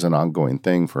this was an ongoing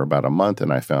thing for about a month.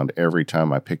 And I found every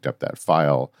time I picked up that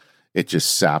file, it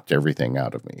just sapped everything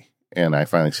out of me. And I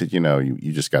finally said,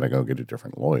 you just got to go get a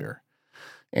different lawyer.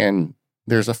 And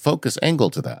there's a focus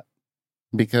angle to that.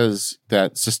 Because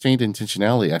that sustained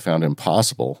intentionality I found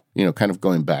impossible, kind of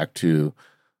going back to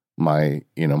my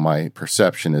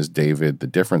perception as David, the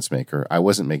difference maker. I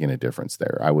wasn't making a difference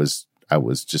there. I was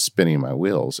just spinning my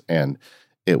wheels, and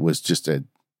it was just a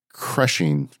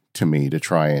crushing to me to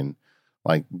try and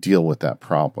deal with that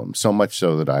problem. So much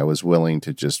so that I was willing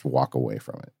to just walk away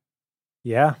from it.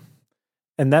 Yeah.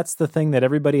 And that's the thing that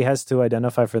everybody has to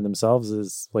identify for themselves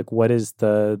is what is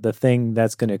the thing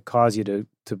that's going to cause you to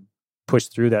push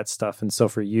through that stuff. And so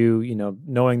for you,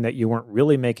 knowing that you weren't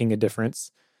really making a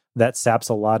difference, that saps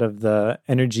a lot of the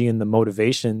energy and the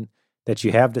motivation that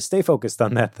you have to stay focused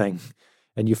on that thing.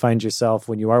 And you find yourself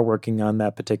when you are working on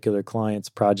that particular client's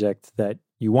project that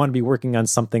you want to be working on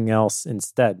something else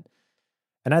instead.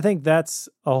 And I think that's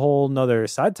a whole nother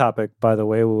side topic, by the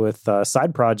way, with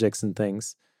side projects and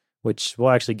things, which we'll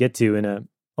actually get to in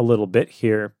a little bit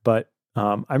here. But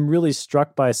I'm really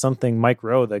struck by something Mike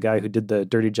Rowe, the guy who did the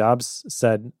Dirty Jobs,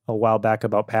 said a while back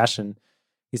about passion.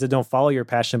 He said, don't follow your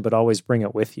passion, but always bring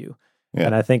it with you. Yeah.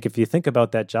 And I think if you think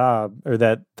about that job or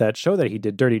that show that he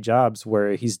did, Dirty Jobs,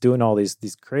 where he's doing all these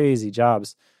crazy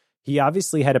jobs, he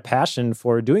obviously had a passion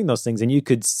for doing those things. And you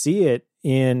could see it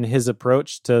in his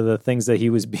approach to the things that he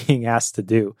was being asked to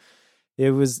do.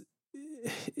 It was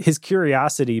his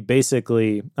curiosity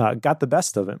basically got the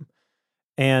best of him.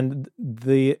 And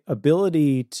the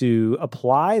ability to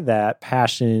apply that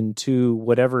passion to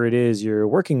whatever it is you're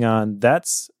working on,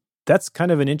 that's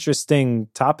kind of an interesting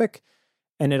topic.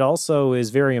 And it also is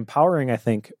very empowering, I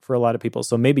think, for a lot of people.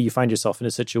 So maybe you find yourself in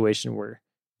a situation where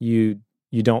you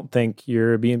don't think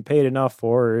you're being paid enough,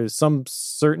 or some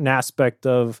certain aspect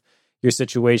of your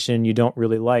situation you don't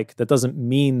really like. That doesn't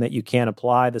mean that you can't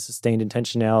apply the sustained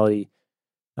intentionality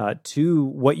to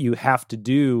what you have to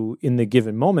do in the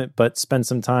given moment, but spend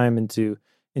some time into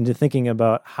thinking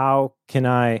about how can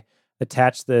I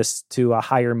attach this to a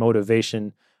higher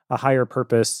motivation, a higher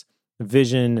purpose,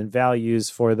 vision, and values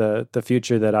for the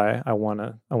future that I want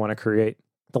to create,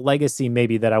 the legacy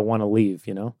maybe that I want to leave.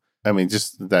 I mean,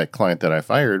 just that client that I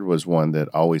fired was one that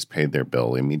always paid their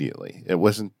bill immediately. It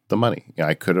wasn't the money.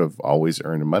 I could have always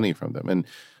earned money from them. And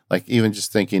like, even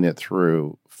just thinking it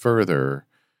through further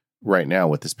right now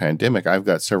with this pandemic, I've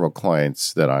got several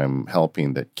clients that I'm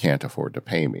helping that can't afford to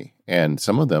pay me. And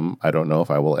some of them, I don't know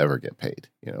if I will ever get paid,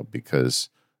 because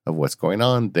of what's going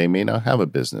on. They may not have a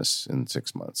business in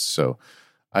 6 months. So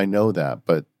I know that,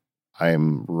 but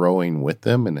I'm rowing with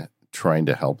them and trying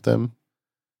to help them.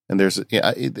 And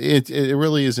it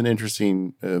really is an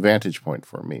interesting vantage point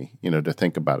for me, to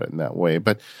think about it in that way.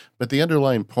 But the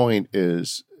underlying point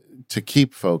is to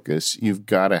keep focus. You've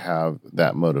got to have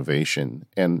that motivation,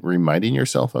 and reminding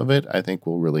yourself of it, I think,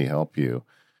 will really help you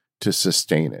to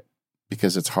sustain it,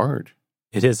 because it's hard.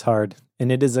 It is hard, and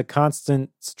it is a constant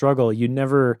struggle. You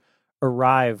never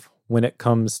arrive when it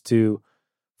comes to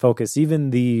focus.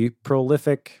 Even the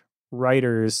prolific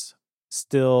writers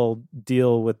still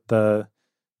deal with the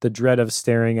dread of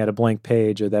staring at a blank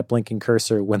page or that blinking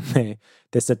cursor when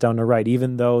they sit down to write.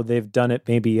 Even though they've done it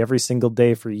maybe every single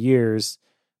day for years,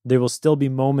 there will still be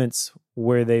moments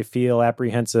where they feel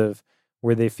apprehensive,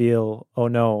 where they feel, oh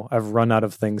no, I've run out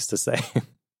of things to say.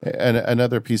 And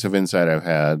another piece of insight I've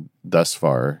had thus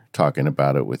far talking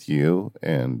about it with you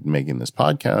and making this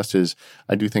podcast is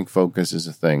I do think focus is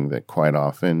a thing that quite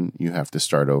often you have to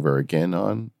start over again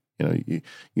on.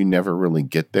 You never really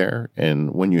get there.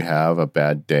 And when you have a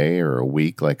bad day or a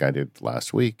week like I did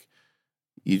last week,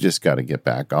 you just got to get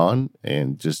back on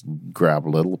and just grab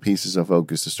little pieces of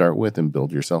focus to start with and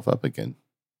build yourself up again.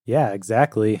 Yeah,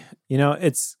 exactly.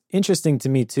 It's interesting to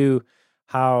me too,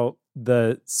 how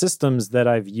the systems that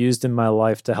I've used in my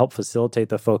life to help facilitate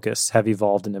the focus have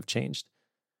evolved and have changed.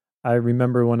 I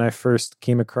remember when I first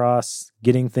came across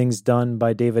Getting Things Done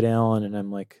by David Allen, and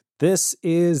I'm like, this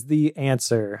is the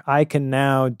answer. I can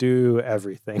now do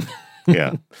everything.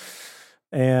 Yeah.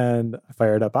 And I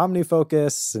fired up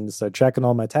OmniFocus and started tracking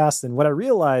all my tasks. And what I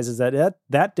realized is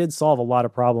that did solve a lot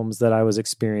of problems that I was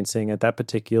experiencing at that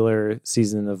particular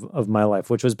season of my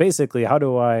life, which was basically, how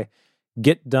do I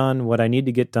get done what I need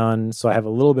to get done so I have a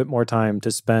little bit more time to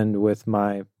spend with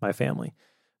my family.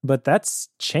 But that's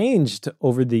changed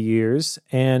over the years,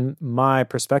 and my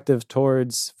perspective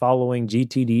towards following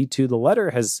GTD to the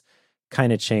letter has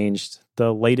kind of changed.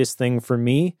 The latest thing for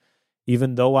me,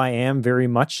 even though I am very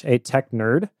much a tech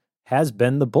nerd, has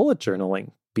been the bullet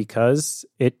journaling, because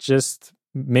it just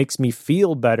makes me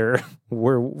feel better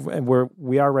where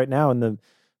we are right now in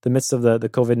the midst of the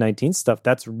COVID-19 stuff.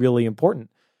 That's really important.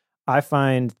 I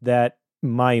find that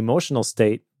my emotional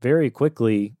state very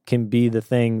quickly can be the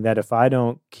thing that if I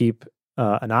don't keep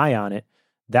an eye on it,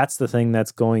 that's the thing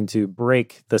that's going to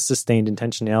break the sustained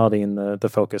intentionality and the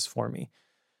focus for me.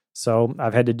 So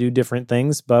I've had to do different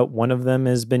things, but one of them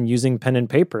has been using pen and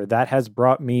paper. That has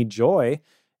brought me joy.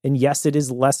 And yes, it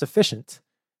is less efficient.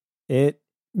 It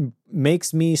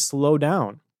makes me slow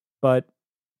down, but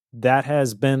that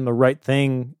has been the right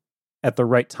thing at the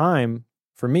right time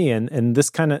for me. And this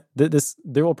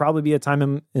there will probably be a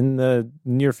time in the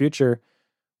near future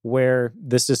where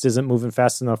this just isn't moving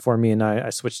fast enough for me, and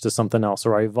I switch to something else,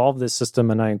 or I evolve this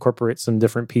system and I incorporate some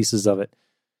different pieces of it.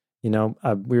 We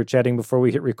were chatting before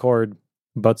we hit record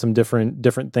about some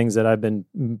different things that I've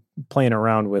been playing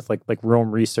around with, like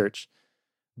Roam Research.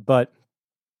 But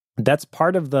that's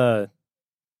part of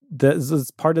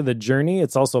it's part of the journey.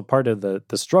 It's also part of the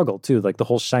struggle too, like the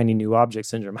whole shiny new object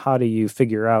syndrome. How do you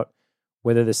figure out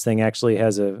whether this thing actually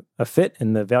has a fit,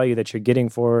 and the value that you're getting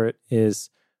for it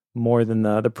is more than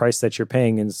the price that you're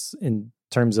paying in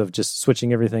terms of just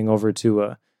switching everything over to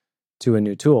a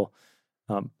new tool.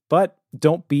 But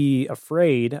don't be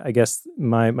afraid. I guess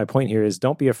my point here is,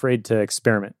 don't be afraid to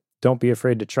experiment. Don't be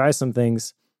afraid to try some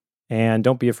things, and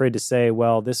don't be afraid to say,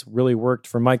 well, this really worked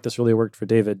for Mike, this really worked for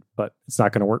David, but it's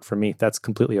not going to work for me. That's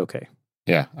completely okay.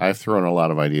 Yeah, I've thrown a lot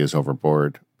of ideas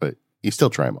overboard, but you still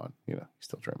try them on.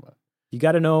 You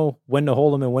got to know when to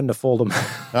hold them and when to fold them.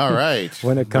 All right.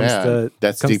 When it comes to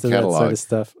that's deep catalog. That sort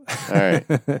of stuff. All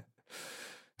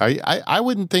right. I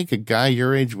wouldn't think a guy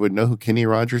your age would know who Kenny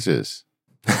Rogers is.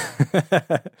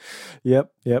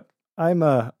 Yep. I'm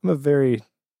a very,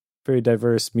 very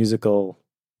diverse musical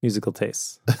musical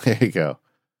tastes. There you go.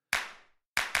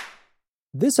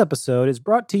 This episode is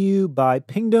brought to you by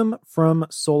Pingdom from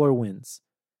SolarWinds.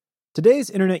 Today's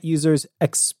internet users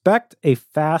expect a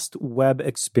fast web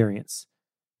experience.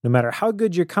 No matter how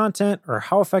good your content or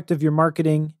how effective your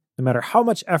marketing, no matter how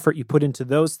much effort you put into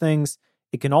those things,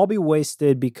 it can all be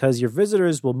wasted because your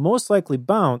visitors will most likely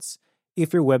bounce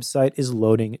if your website is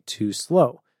loading too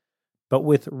slow. But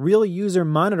with real user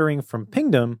monitoring from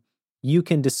Pingdom, you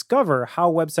can discover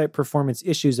how website performance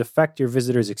issues affect your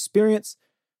visitors' experience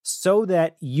so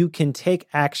that you can take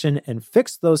action and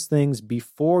fix those things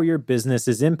before your business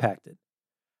is impacted.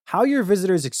 How your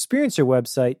visitors experience your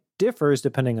website differs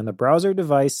depending on the browser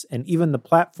device and even the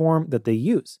platform that they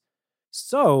use.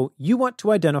 So you want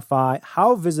to identify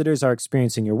how visitors are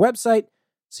experiencing your website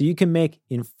so you can make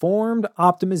informed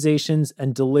optimizations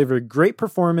and deliver great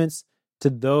performance to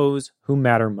those who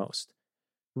matter most.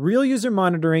 Real user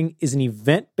monitoring is an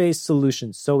event-based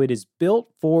solution, so it is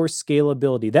built for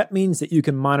scalability. That means that you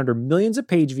can monitor millions of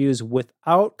page views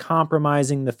without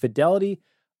compromising the fidelity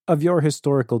of your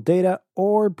historical data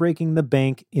or breaking the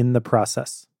bank in the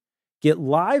process. Get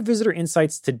live visitor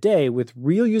insights today with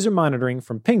real user monitoring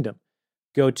from Pingdom.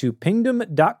 Go to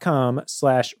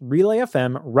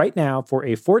pingdom.com/relayfm right now for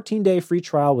a 14-day free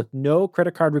trial with no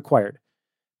credit card required.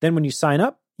 Then when you sign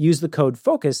up, use the code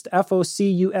FOCUSED,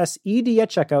 FOCUSED at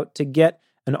checkout to get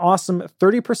an awesome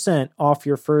 30% off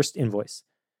your first invoice.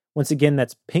 Once again,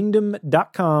 that's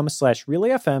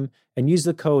pingdom.com/relayfm and use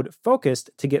the code FOCUSED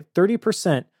to get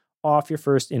 30% off your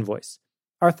first invoice.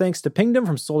 Our thanks to Pingdom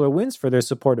from SolarWinds for their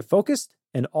support of Focused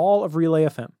and all of Relay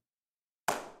FM.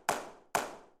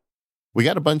 We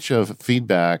got a bunch of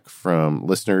feedback from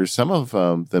listeners. Some of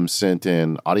them sent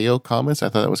in audio comments. I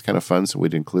thought that was kind of fun, so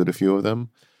we'd include a few of them.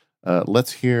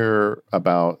 Let's hear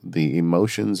about the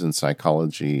emotions and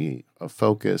psychology of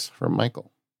focus from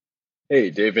Michael. Hey,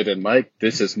 David and Mike.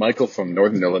 This is Michael from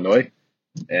Northern Illinois.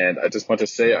 And I just want to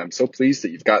say I'm so pleased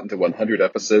that you've gotten to 100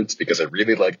 episodes because I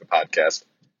really like the podcast.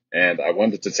 And I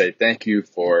wanted to say thank you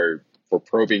for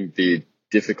probing the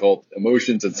difficult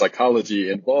emotions and psychology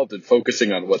involved in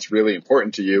focusing on what's really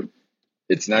important to you.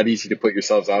 It's not easy to put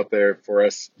yourselves out there for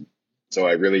us. So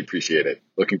I really appreciate it.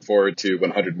 Looking forward to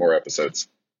 100 more episodes.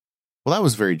 Well, that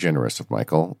was very generous of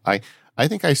Michael. I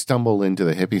think I stumble into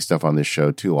the hippie stuff on this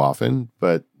show too often,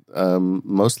 but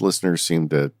most listeners seem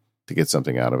to get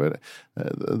something out of it.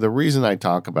 The reason I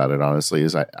talk about it, honestly,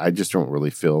 is I just don't really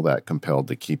feel that compelled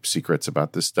to keep secrets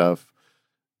about this stuff.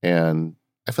 And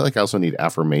I feel like I also need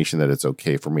affirmation that it's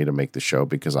okay for me to make the show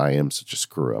because I am such a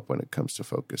screw up when it comes to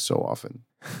focus so often.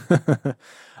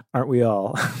 Aren't we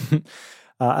all?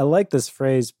 I like this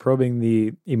phrase, probing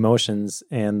the emotions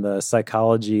and the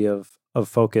psychology of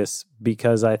focus,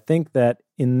 because I think that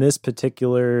in this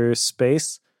particular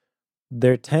space,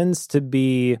 there tends to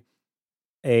be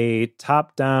a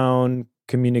top-down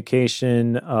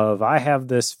communication of, I have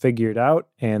this figured out,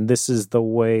 and this is the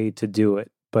way to do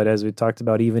it. But as we talked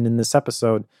about even in this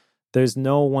episode, there's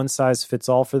no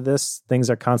one-size-fits-all for this. Things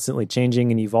are constantly changing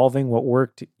and evolving. What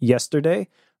worked yesterday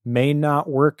may not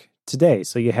work today.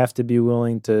 So you have to be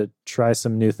willing to try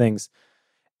some new things.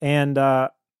 And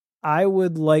I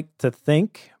would like to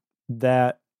think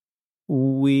that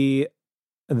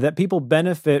people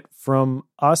benefit from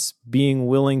us being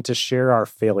willing to share our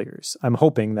failures. I'm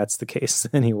hoping that's the case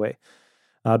anyway.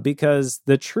 Because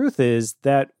the truth is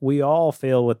that we all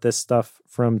fail with this stuff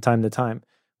from time to time.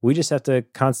 We just have to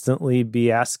constantly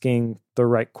be asking the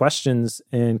right questions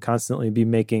and constantly be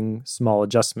making small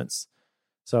adjustments.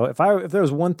 So if there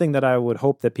was one thing that I would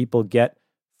hope that people get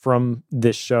from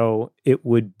this show, it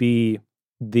would be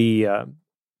the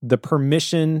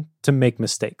permission to make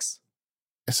mistakes.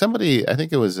 Somebody, I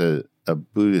think it was a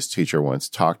Buddhist teacher once,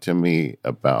 talked to me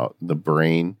about the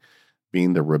brain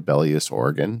being the rebellious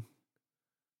organ.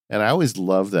 And I always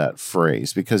love that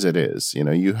phrase because it is.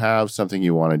 You have something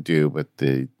you want to do, but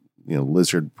the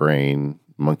lizard brain,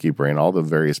 monkey brain, all the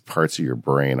various parts of your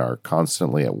brain are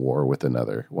constantly at war with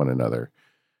one another.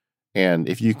 And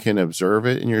if you can observe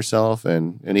it in yourself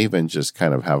and even just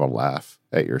kind of have a laugh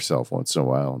at yourself once in a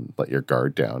while and let your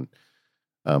guard down,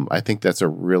 I think that's a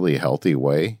really healthy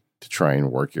way to try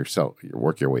and work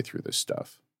your way through this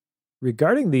stuff.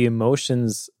 Regarding the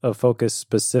emotions of focus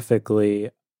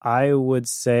specifically, I would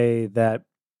say that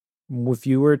if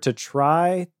you were to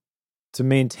try to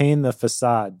maintain the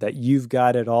facade that you've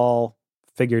got it all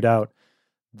figured out,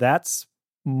 that's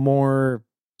more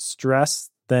stress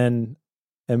than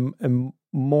and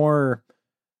more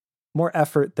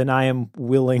effort than I am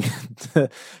willing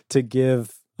to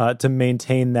give to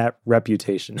maintain that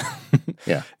reputation.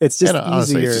 Yeah. It's just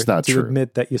honestly, easier it's just not to true.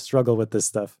 admit that you struggle with this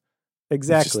stuff.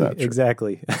 Exactly. not true.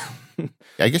 Exactly.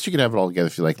 I guess you could have it all together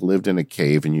if you like lived in a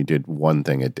cave and you did one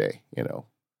thing a day, you know.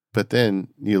 But then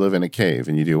you live in a cave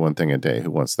and you do one thing a day.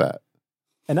 Who wants that?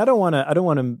 And I don't want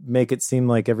to make it seem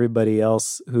like everybody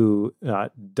else who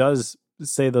does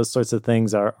say those sorts of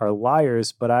things are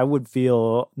liars, but I would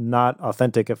feel not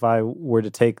authentic if I were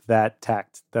to take that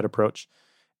tact, that approach.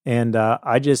 And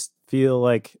I just feel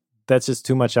like that's just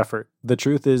too much effort. The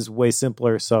truth is way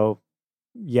simpler. So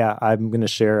yeah, I'm going to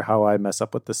share how I mess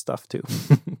up with this stuff too.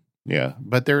 Yeah,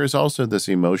 but there is also this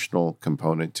emotional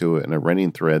component to it and a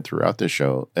running thread throughout the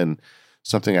show. And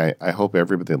something I hope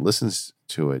everybody that listens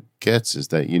to it gets is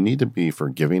that you need to be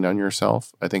forgiving on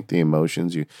yourself. I think the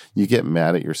emotions, you get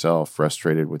mad at yourself,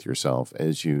 frustrated with yourself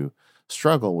as you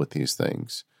struggle with these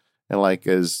things. And like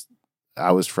as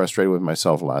I was frustrated with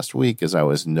myself last week as I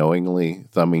was knowingly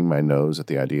thumbing my nose at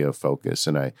the idea of focus.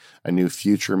 And I knew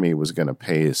future me was going to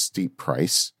pay a steep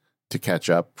price to catch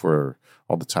up for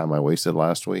all the time I wasted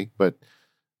last week. But,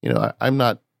 you know, I'm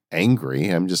not angry.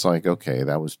 I'm just like, okay,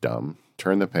 that was dumb.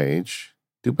 Turn the page,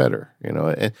 do better, you know.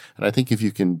 And I think if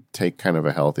you can take kind of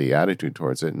a healthy attitude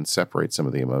towards it and separate some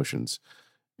of the emotions,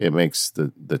 it makes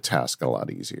the task a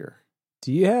lot easier.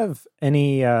 Do you have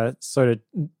any sort of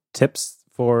tips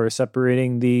for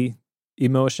separating the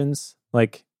emotions?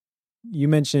 Like you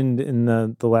mentioned in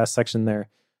the last section there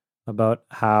about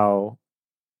how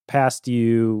past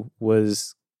you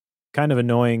was kind of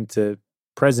annoying to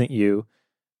present you.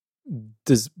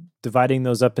 Does dividing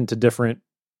those up into different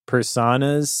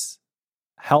personas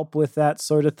help with that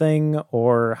sort of thing?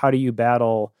 Or how do you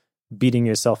battle beating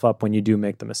yourself up when you do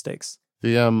make the mistakes?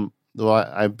 Well,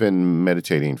 I've been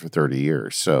meditating for 30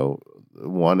 years. So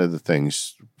one of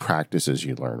the practices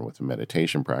you learn with a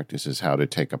meditation practice is how to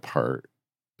take apart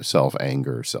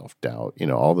self-anger, self-doubt, you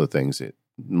know, all the things that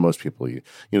most people, you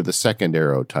know, the second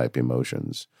arrow type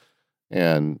emotions.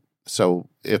 And so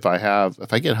if I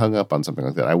get hung up on something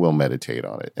like that, I will meditate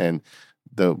on it. And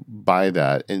by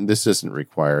that, and this doesn't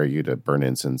require you to burn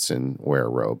incense and wear a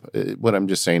robe. What I'm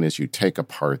just saying is you take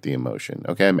apart the emotion.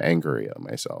 Okay, I'm angry at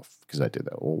myself because I did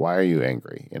that. Well, why are you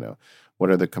angry? You know,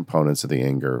 what are the components of the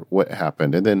anger? What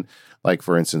happened? And then, like,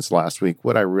 for instance, last week,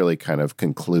 what I really kind of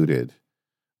concluded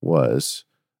was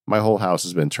my whole house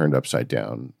has been turned upside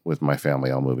down with my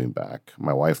family all moving back.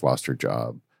 My wife lost her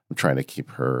job. I'm trying to keep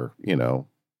her, you know,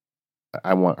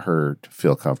 I want her to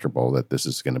feel comfortable that this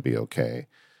is going to be okay.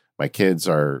 My kids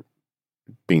are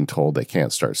being told they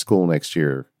can't start school next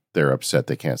year. They're upset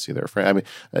they can't see their friend. I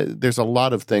mean, there's a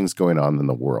lot of things going on in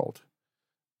the world.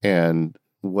 And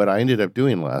what I ended up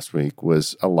doing last week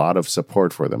was a lot of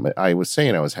support for them. I was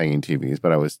saying I was hanging TVs,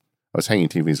 but I was hanging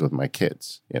TVs with my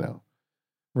kids, you know.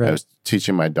 Right. I was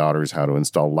teaching my daughters how to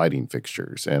install lighting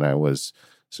fixtures, and I was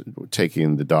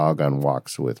taking the dog on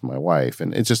walks with my wife.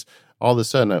 And it's just all of a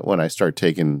sudden when I start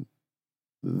taking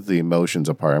the emotions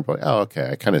apart, I'm like, oh,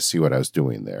 okay, I kind of see what I was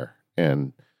doing there.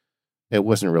 And it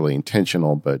wasn't really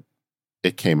intentional, but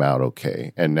it came out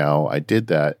okay. And now I did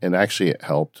that, and actually it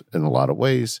helped in a lot of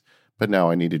ways, but now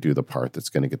I need to do the part that's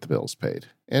going to get the bills paid.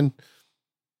 And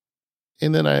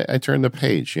then I turn the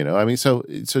page, you know. I mean, so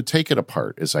take it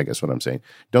apart is, I guess, what I'm saying.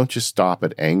 Don't just stop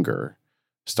at anger.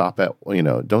 Stop at, you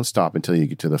know, don't stop until you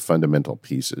get to the fundamental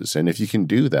pieces. And if you can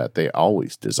do that, they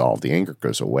always dissolve. The anger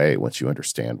goes away once you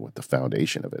understand what the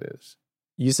foundation of it is.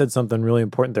 You said something really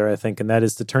important there, I think, and that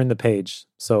is to turn the page.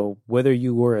 So whether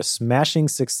you were a smashing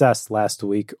success last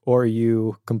week or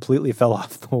you completely fell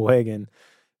off the wagon,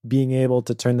 being able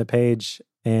to turn the page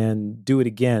and do it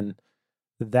again,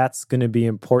 that's going to be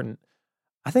important.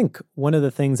 I think one of the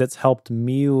things that's helped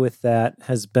me with that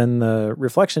has been the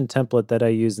reflection template that I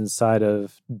use inside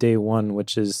of day one,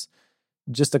 which is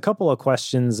just a couple of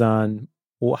questions on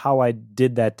how I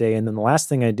did that day. And then the last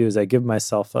thing I do is I give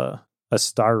myself a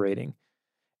star rating.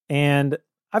 And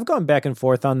I've gone back and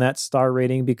forth on that star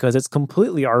rating because it's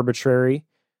completely arbitrary.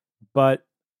 But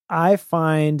I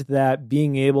find that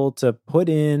being able to put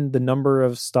in the number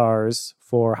of stars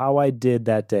for how I did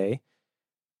that day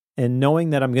and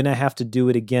knowing that I'm going to have to do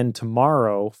it again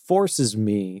tomorrow forces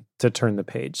me to turn the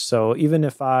page. So even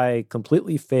if I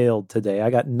completely failed today, I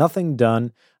got nothing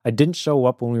done, I didn't show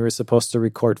up when we were supposed to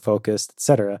record Focused,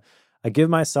 etc., I give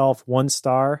myself 1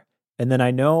 star, and then I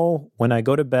know when I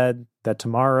go to bed that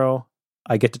tomorrow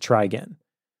I get to try again.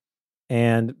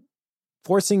 And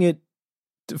forcing it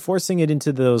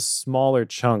into those smaller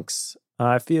chunks,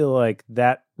 I feel like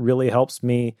that really helps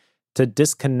me to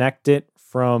disconnect it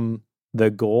from the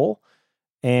goal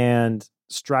and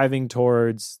striving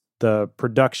towards the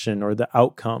production or the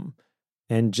outcome,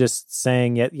 and just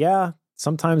saying, yeah,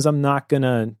 sometimes I'm not going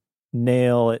to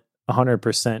nail it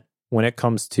 100% when it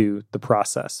comes to the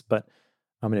process, but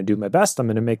I'm going to do my best. I'm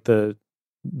going to make the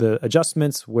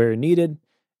adjustments where needed,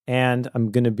 and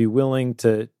I'm going to be willing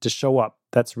to show up.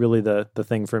 That's really the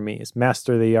thing for me, is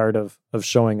master the art of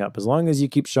showing up. As long as you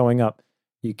keep showing up,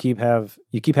 you keep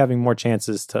having more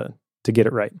chances to get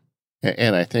it right.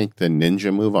 And I think the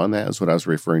ninja move on that is what I was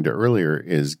referring to earlier,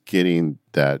 is getting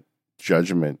that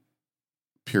judgment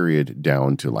period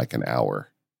down to like an hour.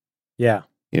 Yeah.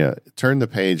 Turn the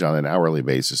page on an hourly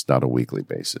basis, not a weekly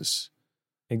basis.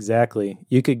 Exactly.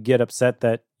 You could get upset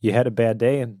that you had a bad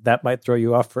day, and that might throw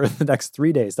you off for the next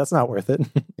 3 days. That's not worth it.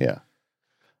 Yeah.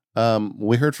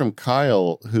 We heard from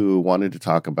Kyle, who wanted to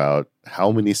talk about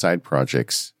how many side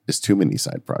projects is too many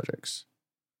side projects.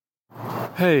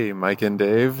 Hey, Mike and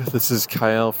Dave. This is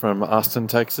Kyle from Austin,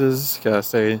 Texas. Gotta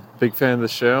say, big fan of the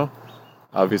show.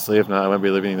 Obviously, if not, I might be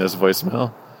leaving this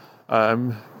voicemail.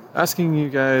 I'm asking you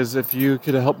guys if you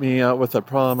could help me out with a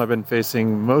problem I've been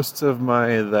facing most of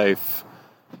my life.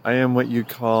 I am what you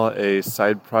call a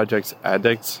side projects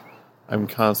addict. I'm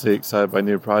constantly excited by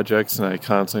new projects, and I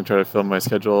constantly try to fill my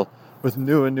schedule with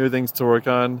new things to work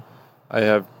on. I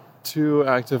have 2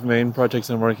 active main projects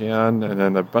I'm working on, and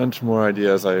then a bunch more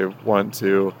ideas I want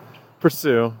to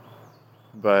pursue,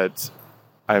 but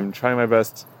I'm trying my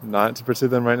best not to pursue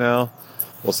them right now.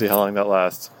 We'll see how long that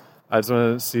lasts. I just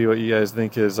want to see what you guys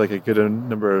think is like a good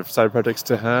number of side projects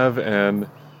to have, and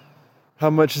how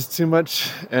much is too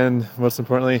much, and most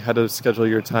importantly, how to schedule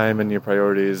your time and your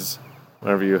priorities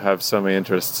whenever you have so many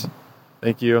interests.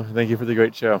 Thank you. Thank you for the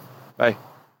great show. Bye.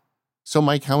 So,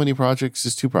 Mike, how many projects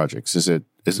is 2 projects? Is it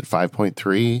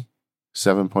 5.3,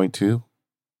 7.2,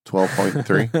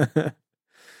 12.3?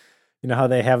 You know how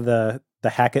they have the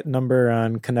Hackett number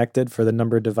on Connected for the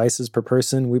number of devices per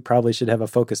person? We probably should have a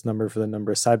focus number for the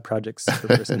number of side projects per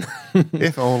person.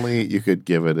 If only you could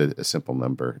give it a simple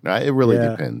number. Now, it really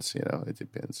depends. It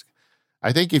depends.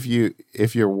 I think if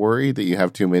you're worried that you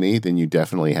have too many, then you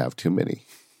definitely have too many.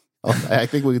 I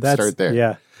think we could start there.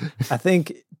 Yeah, I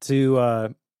think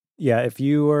if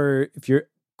you're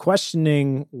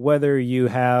questioning whether you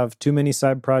have too many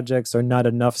side projects or not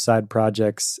enough side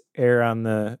projects, err on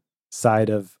the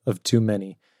side of too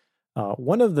many.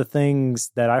 One of the things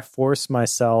that I force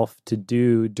myself to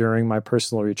do during my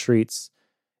personal retreats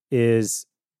is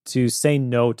to say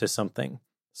no to something.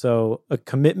 So a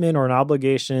commitment or an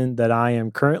obligation that I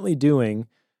am currently doing,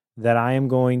 that I am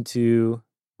going to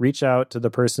reach out to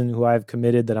the person who I've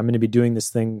committed that I'm going to be doing this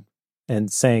thing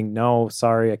and saying, no,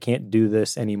 sorry, I can't do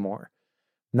this anymore.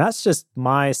 And that's just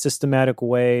my systematic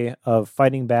way of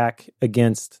fighting back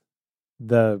against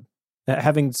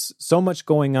having so much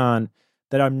going on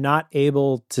that I'm not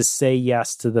able to say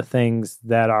yes to the things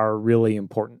that are really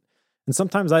important. And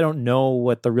sometimes I don't know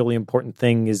what the really important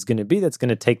thing is going to be that's going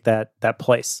to take that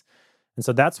place. And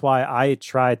so that's why I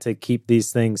try to keep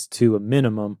these things to a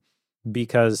minimum,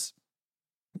 because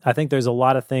I think there's a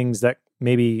lot of things that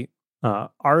maybe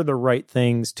are the right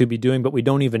things to be doing, but we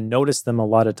don't even notice them a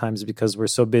lot of times because we're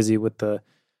so busy with the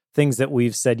things that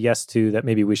we've said yes to that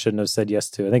maybe we shouldn't have said yes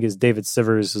to. I think it's David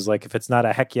Sivers is like, if it's not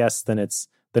a heck yes, then it's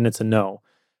a no.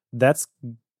 That's,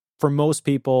 for most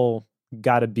people,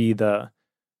 got to be the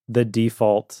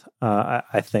default,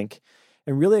 I think.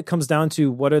 And really it comes down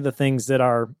to, what are the things that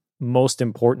are most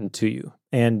important to you?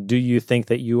 And do you think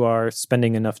that you are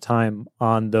spending enough time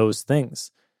on those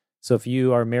things? So if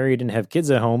you are married and have kids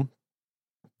at home,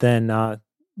 then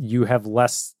you have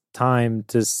less time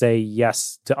to say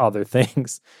yes to other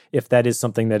things if that is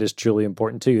something that is truly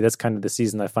important to you. That's kind of the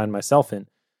season I find myself in.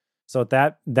 So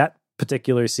that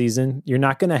particular season, you're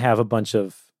not going to have a bunch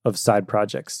of side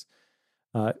projects.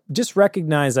 Just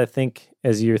recognize, I think,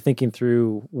 as you're thinking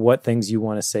through what things you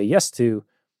want to say yes to,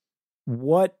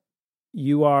 what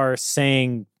you are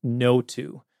saying no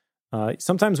to.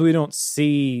 Sometimes we don't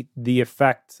see the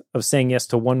effect of saying yes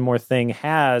to one more thing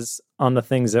has on the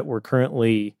things that we're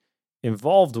currently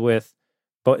involved with.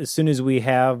 But as soon as we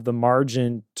have the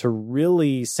margin to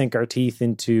really sink our teeth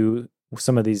into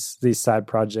some of these side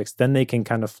projects, then they can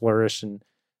kind of flourish and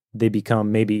they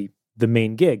become maybe the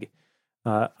main gig.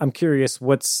 I'm curious,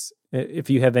 if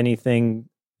you have anything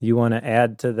you want to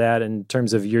add to that in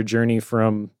terms of your journey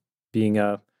from being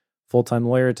a full-time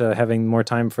lawyer to having more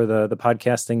time for the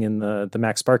podcasting and the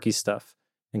Max Sparky stuff,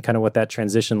 and kind of what that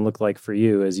transition looked like for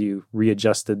you as you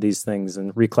readjusted these things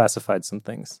and reclassified some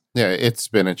things. Yeah, it's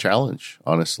been a challenge,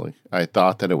 honestly. I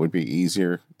thought that it would be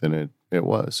easier than it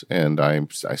was, and I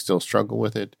still struggle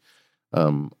with it.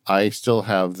 I still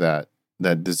have that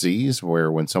disease where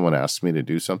when someone asks me to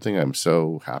do something, I'm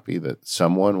so happy that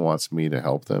someone wants me to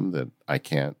help them that I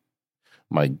can't.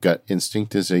 My gut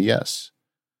instinct is a yes.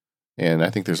 And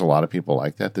I think there's a lot of people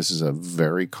like that. This is a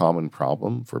very common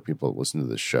problem for people that listen to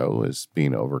the show, is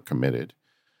being overcommitted.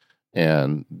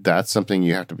 And that's something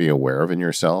you have to be aware of in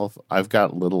yourself. I've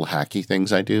got little hacky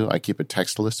things I do. I keep a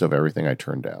text list of everything I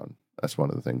turn down. That's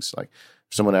one of the things. Like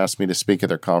if someone asks me to speak at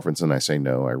their conference and I say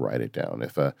no, I write it down.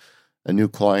 If a new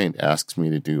client asks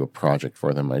me to do a project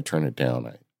for them, I turn it down.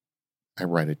 I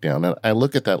write it down. And I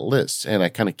look at that list and I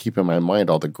kind of keep in my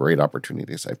mind all the great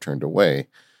opportunities I've turned away.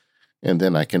 And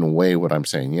then I can weigh what I'm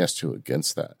saying yes to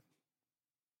against that.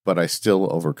 But I still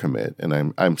overcommit,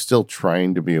 and I'm still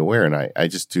trying to be aware. And I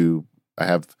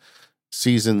have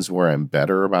seasons where I'm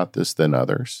better about this than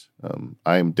others.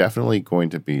 I'm definitely going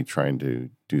to be trying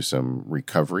to do some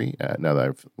recovery now that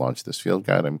I've launched this field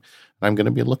guide. I'm going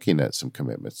to be looking at some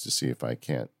commitments to see if I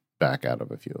can't back out of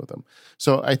a few of them.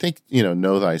 So I think,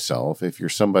 know thyself. If you're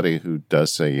somebody who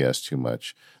does say yes too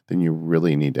much, then you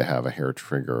really need to have a hair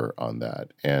trigger on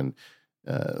that. And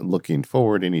looking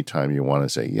forward, anytime you want to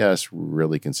say yes,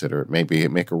 really consider it. Maybe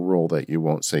make a rule that you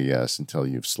won't say yes until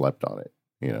you've slept on it.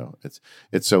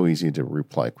 It's so easy to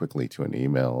reply quickly to an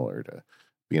email or to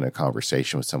be in a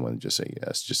conversation with someone and just say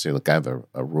yes. Just say, look, I have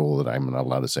a rule that I'm not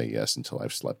allowed to say yes until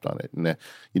I've slept on it. And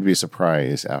you'd be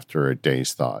surprised after a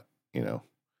day's thought,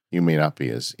 you may not be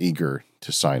as eager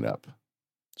to sign up.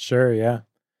 Sure, yeah.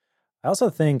 I also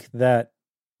think that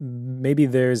maybe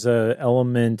there's an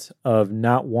element of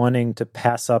not wanting to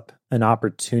pass up an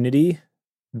opportunity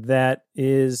that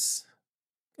is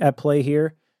at play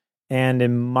here. And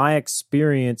in my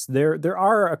experience, there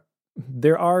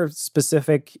are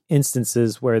specific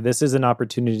instances where this is an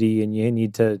opportunity and you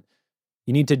need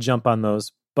to jump on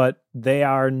those, but they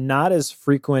are not as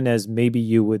frequent as maybe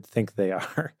you would think they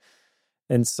are.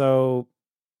 And so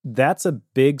that's a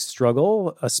big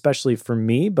struggle, especially for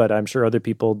me, but I'm sure other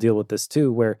people deal with this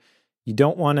too, where you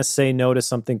don't want to say no to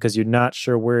something because you're not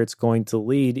sure where it's going to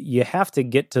lead. You have to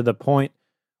get to the point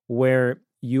where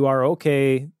you are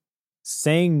okay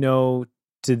saying no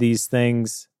to these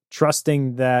things,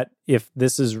 trusting that if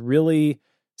this is really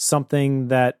something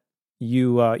that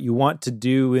you want to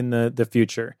do in the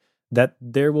future, that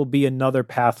there will be another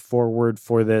path forward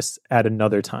for this at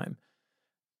another time.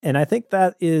 And I think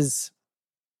that is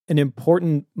an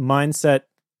important mindset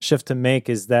shift to make,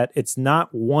 is that it's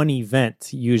not one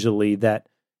event usually that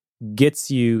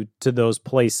gets you to those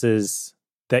places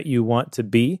that you want to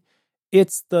be.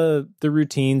 It's the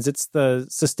routines, it's the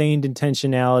sustained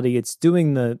intentionality, it's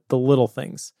doing the little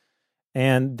things.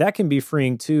 And that can be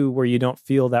freeing too, where you don't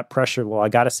feel that pressure. Well, I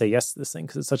got to say yes to this thing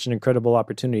because it's such an incredible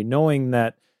opportunity, knowing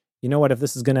that, you know what, if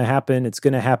this is going to happen, it's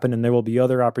going to happen, and there will be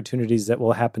other opportunities that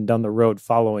will happen down the road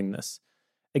following this.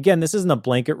 Again, this isn't a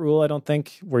blanket rule, I don't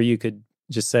think, where you could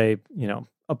just say,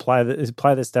 apply this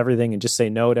to everything and just say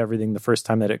no to everything the first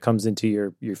time that it comes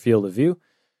into your field of view.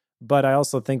 But I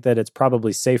also think that it's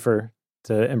probably safer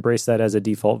to embrace that as a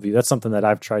default view. That's something that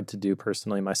I've tried to do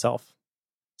personally myself,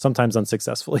 sometimes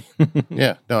unsuccessfully.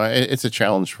 Yeah, no, it's a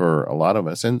challenge for a lot of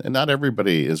us. And not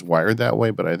everybody is wired that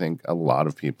way, but I think a lot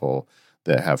of people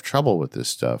that have trouble with this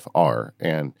stuff are.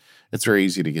 And it's very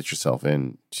easy to get yourself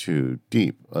in too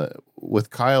deep. With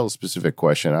Kyle's specific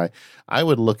question, I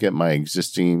would look at my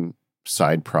existing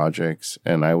side projects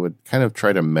and I would kind of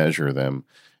try to measure them.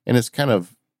 And it's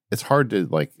hard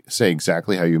to say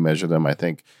exactly how you measure them. I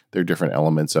think there are different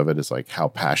elements of it. It's like, how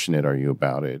passionate are you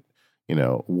about it?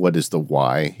 What is the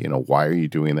why? Why are you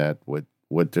doing that?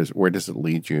 Where does it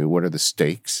lead you? What are the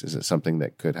stakes? Is it something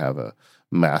that could have a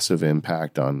massive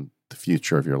impact on the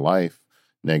future of your life,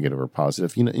 negative or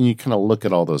positive? And you kind of look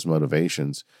at all those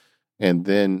motivations and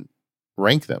then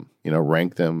rank them,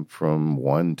 from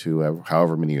 1 to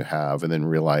however many you have, and then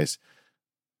realize,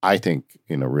 I think,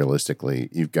 realistically,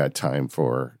 you've got time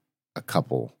for a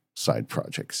couple side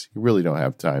projects. You really don't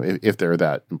have time if they're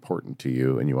that important to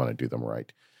you and you want to do them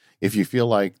right. If you feel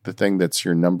like the thing that's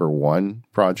your number one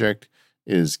project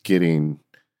is getting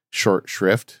short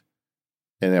shrift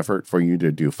and effort for you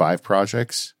to do 5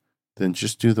 projects, then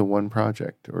just do the 1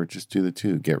 project or just do the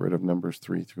 2. Get rid of numbers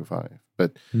 3 through 5.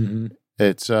 But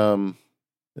it's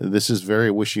this is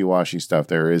very wishy-washy stuff.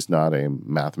 There is not a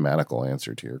mathematical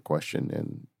answer to your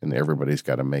question, and everybody's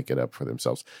got to make it up for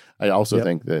themselves. I also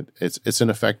think that it's an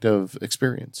effective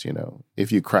experience.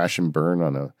 If you crash and burn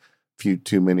on a few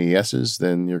too many yeses,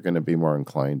 then you're going to be more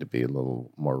inclined to be a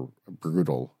little more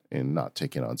brutal in not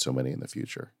taking on so many in the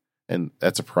future. And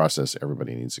that's a process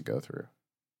everybody needs to go through.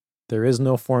 There is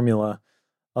no formula.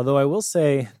 Although I will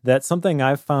say that something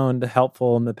I've found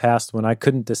helpful in the past when I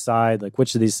couldn't decide,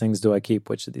 which of these things do I keep,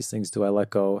 which of these things do I let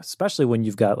go, especially when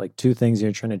you've got 2 things and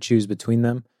you're trying to choose between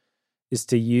them, is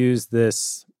to use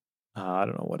this, I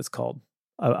don't know what it's called,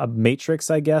 a matrix,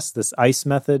 I guess, this ICE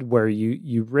method, where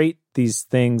you rate these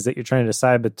things that you're trying to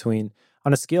decide between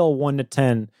on a scale of 1 to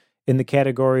 10 in the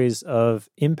categories of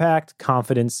impact,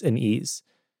 confidence, and ease.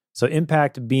 So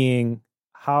impact being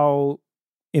how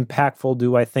impactful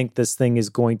do I think this thing is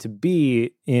going to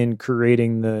be in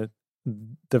creating the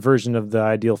version of the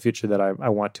ideal future that I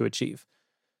want to achieve.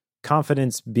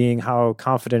 Confidence being how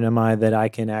confident am I that I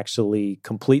can actually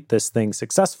complete this thing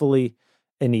successfully,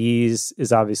 and ease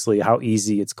is obviously how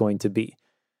easy it's going to be.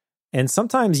 And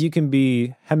sometimes you can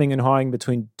be hemming and hawing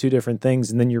between two different things,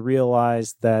 and then you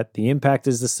realize that the impact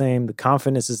is the same, the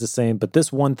confidence is the same, but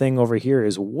this one thing over here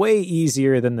is way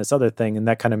easier than this other thing, and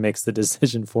that kind of makes the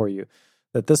decision for you.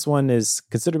 That this one is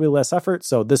considerably less effort,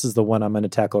 so this is the one I'm going to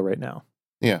tackle right now.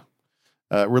 Yeah.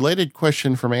 Related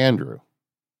question from Andrew.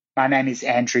 My name is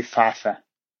Andrew Pfeiffer.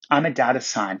 I'm a data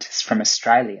scientist from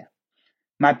Australia.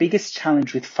 My biggest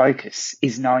challenge with focus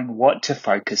is knowing what to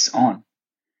focus on.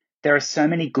 There are so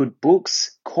many good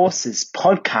books, courses,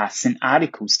 podcasts, and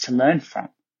articles to learn from.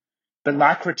 But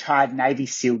like retired Navy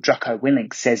SEAL Jocko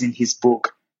Willink says in his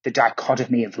book, The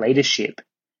Dichotomy of Leadership,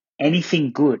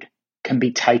 anything good can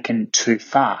be taken too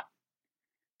far.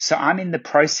 So I'm in the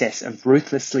process of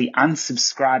ruthlessly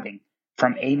unsubscribing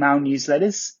from email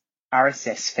newsletters,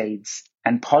 RSS feeds,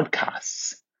 and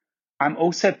podcasts. I'm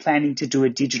also planning to do a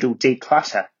digital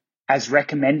declutter as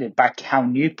recommended by Cal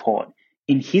Newport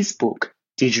in his book,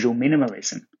 Digital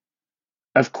Minimalism.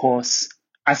 Of course,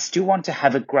 I still want to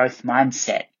have a growth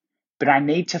mindset, but I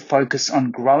need to focus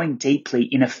on growing deeply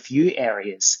in a few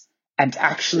areas and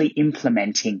actually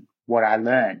implementing what I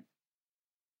learn.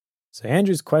 So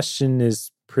Andrew's question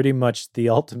is pretty much the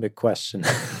ultimate question.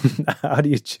 How do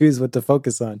you choose what to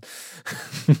focus on?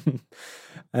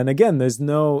 And again, there's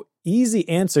no easy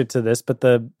answer to this, but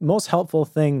the most helpful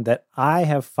thing that I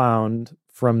have found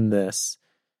from this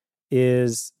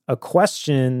is a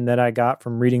question that I got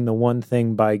from reading The One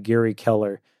Thing by Gary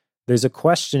Keller. There's a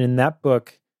question in that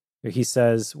book where he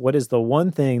says, what is the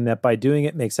one thing that by doing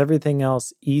it makes everything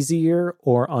else easier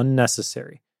or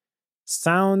unnecessary?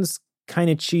 Sounds kind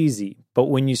of cheesy, but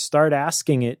when you start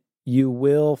asking it, you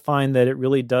will find that it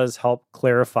really does help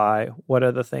clarify what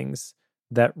are the things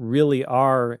that really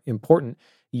are important.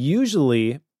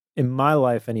 Usually, in my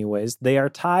life anyways, they are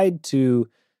tied to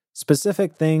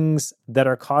specific things that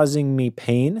are causing me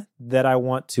pain that I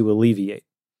want to alleviate.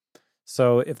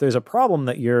 So if there's a problem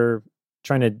that you're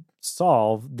trying to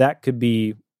solve, that could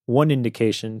be one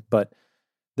indication, but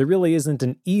there really isn't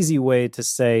an easy way to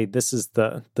say this is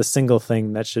the single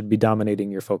thing that should be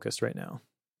dominating your focus right now.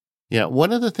 Yeah,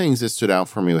 one of the things that stood out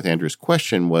for me with Andrew's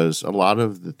question was a lot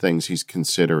of the things he's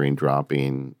considering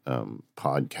dropping,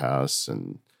 podcasts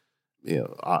and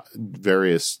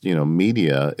various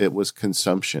media. It was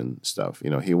consumption stuff.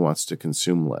 He wants to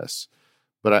consume less.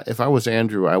 But if I was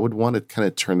Andrew, I would want to kind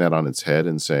of turn that on its head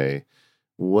and say,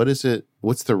 what is it?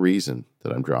 What's the reason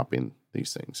that I'm dropping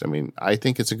these things? I mean, I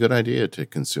think it's a good idea to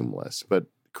consume less, but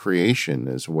creation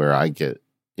is where I get,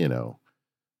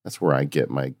 that's where I get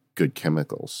my good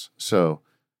chemicals. So,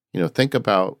 think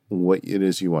about what it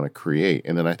is you want to create.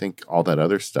 And then I think all that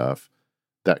other stuff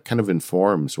that kind of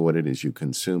informs what it is you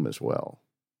consume as well.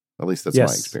 At least that's my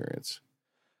experience.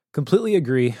 Completely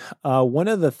agree. One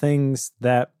of the things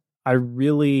that I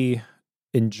really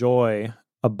enjoy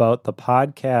about the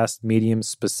podcast medium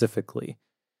specifically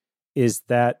is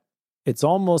that it's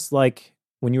almost like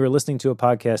when you were listening to a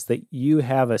podcast that you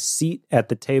have a seat at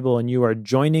the table and you are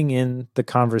joining in the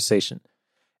conversation.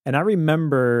 And I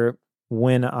remember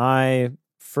when I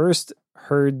first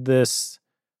heard this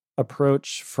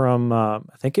approach from, I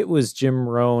think it was Jim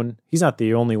Rohn. He's not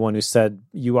the only one who said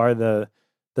you are the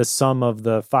sum of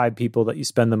the 5 people that you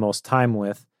spend the most time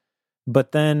with.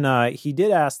 But then he did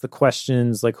ask the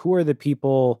questions like, who are the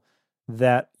people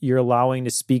that you're allowing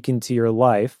to speak into your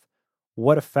life?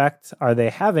 What effect are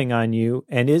they having on you?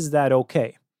 And is that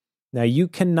okay? Now, you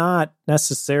cannot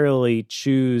necessarily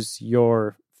choose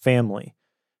your family.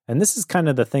 And this is kind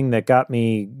of the thing that got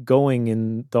me going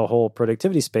in the whole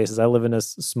productivity space, as I live in a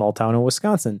small town in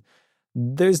Wisconsin.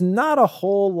 There's not a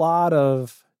whole lot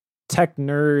of tech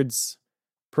nerds,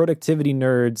 productivity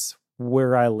nerds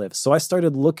where I live. So I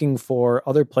started looking for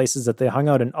other places that they hung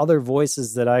out and other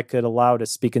voices that I could allow to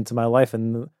speak into my life.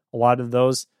 And a lot of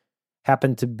those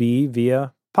happened to be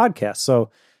via podcasts.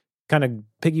 So kind of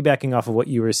piggybacking off of what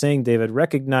you were saying, David,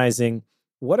 recognizing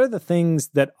what are the things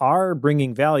that are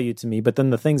bringing value to me, but then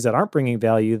the things that aren't bringing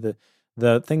value,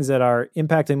 the things that are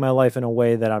impacting my life in a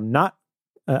way that I'm not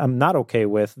okay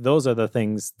with, those are the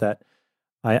things that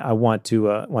I want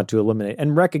to eliminate.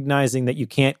 And recognizing that you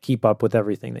can't keep up with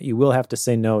everything, that you will have to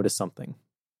say no to something.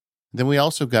 Then we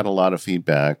also got a lot of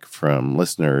feedback from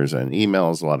listeners and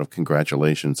emails, a lot of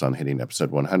congratulations on hitting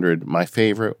episode 100. My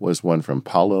favorite was one from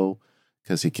Paulo,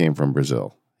 because he came from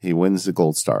Brazil. He wins the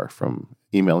gold star from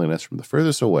emailing us from the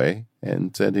furthest away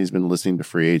and said he's been listening to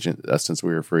Free Agent since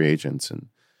we were free agents, and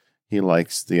he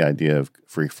likes the idea of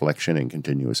reflection and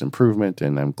continuous improvement,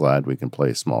 and I'm glad we can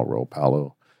play a small role,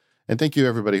 Paulo. And thank you,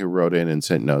 everybody who wrote in and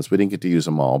sent notes. We didn't get to use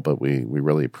them all, but we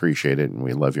really appreciate it, and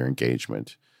we love your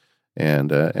engagement.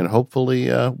 And hopefully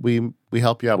we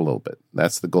help you out a little bit.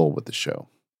 That's the goal with the show.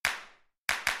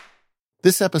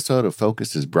 This episode of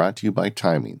Focus is brought to you by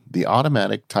Timing, the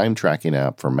automatic time tracking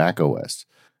app for macOS.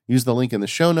 Use the link in the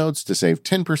show notes to save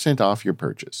 10% off your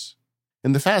purchase.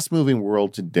 In the fast-moving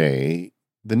world today,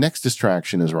 the next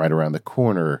distraction is right around the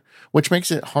corner, which makes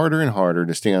it harder and harder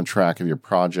to stay on track of your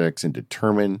projects and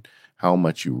determine how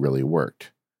much you really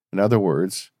worked. In other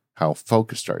words, how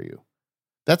focused are you?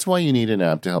 That's why you need an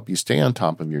app to help you stay on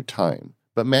top of your time.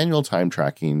 But manual time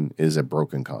tracking is a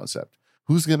broken concept.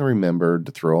 Who's going to remember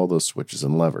to throw all those switches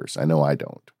and levers? I know I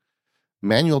don't.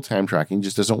 Manual time tracking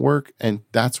just doesn't work, and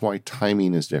that's why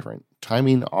Timing is different.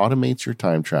 Timing automates your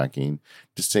time tracking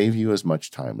to save you as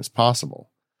much time as possible.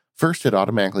 First, it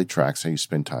automatically tracks how you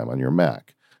spend time on your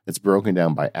Mac. It's broken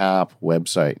down by app,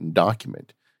 website, and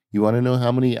document. You want to know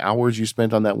how many hours you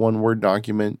spent on that one Word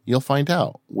document? You'll find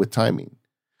out with Timing.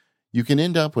 You can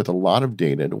end up with a lot of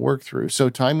data to work through, so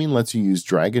Timing lets you use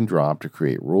drag and drop to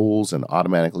create rules and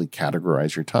automatically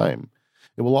categorize your time.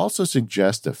 It will also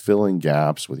suggest to fill in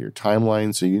gaps with your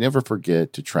timeline so you never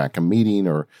forget to track a meeting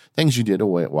or things you did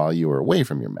while you were away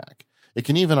from your Mac. It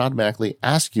can even automatically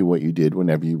ask you what you did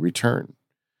whenever you return.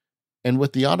 And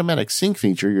with the automatic sync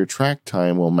feature, your track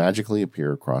time will magically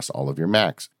appear across all of your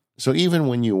Macs. So even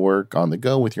when you work on the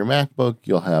go with your MacBook,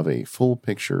 you'll have a full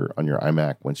picture on your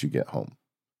iMac once you get home.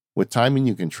 With Timing,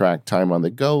 you can track time on the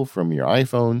go from your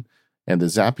iPhone, and the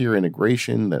Zapier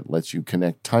integration that lets you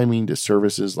connect Timing to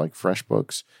services like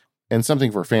FreshBooks. And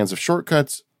something for fans of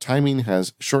shortcuts, Timing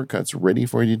has shortcuts ready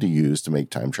for you to use to make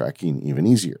time tracking even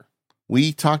easier.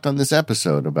 We talked on this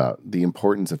episode about the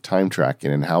importance of time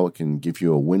tracking and how it can give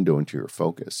you a window into your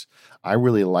focus. I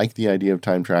really like the idea of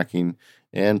time tracking,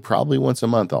 and probably once a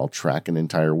month I'll track an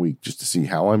entire week just to see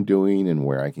how I'm doing and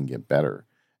where I can get better.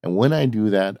 And when I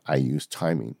do that, I use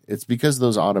Timing. It's because of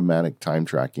those automatic time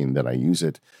tracking that I use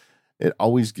it. It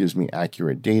always gives me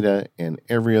accurate data, and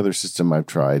every other system I've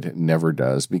tried never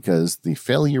does because the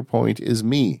failure point is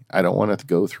me. I don't want to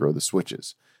go throw the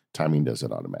switches. Timing does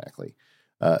it automatically.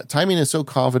 Timing is so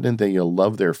confident that you'll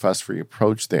love their fuss-free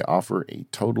approach. They offer a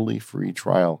totally free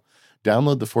trial.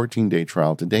 Download the 14-day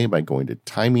trial today by going to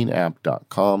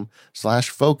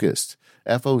timingapp.com/focused,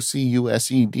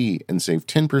 FOCUSED, and save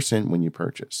 10% when you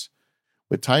purchase.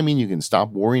 With Timing, you can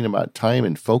stop worrying about time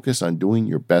and focus on doing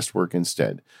your best work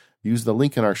instead. Use the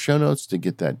link in our show notes to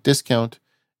get that discount,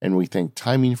 and we thank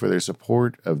Timing for their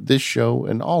support of this show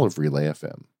and all of Relay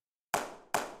FM.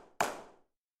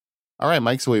 All right,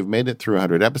 Mike, so we've made it through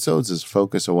 100 episodes. Is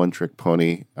Focus a one-trick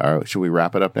pony? Should we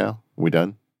wrap it up now? Are we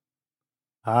done?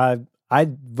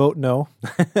 I'd vote no,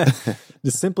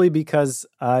 just simply because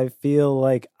I feel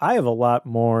like I have a lot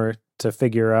more to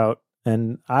figure out,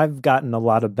 and I've gotten a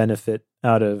lot of benefit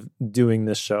out of doing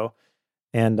this show.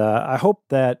 And I hope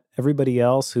that everybody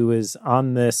else who is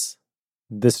on this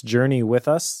journey with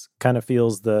us kind of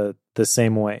feels the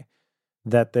same way,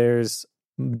 that there's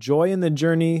joy in the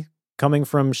journey coming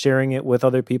from sharing it with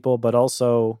other people, but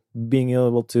also being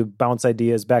able to bounce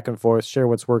ideas back and forth, share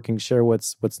what's working, share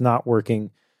what's not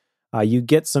working. You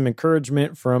get some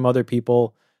encouragement from other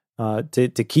people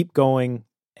to keep going,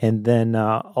 and then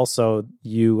also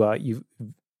you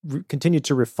continue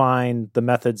to refine the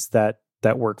methods that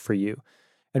work for you.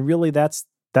 And really, that's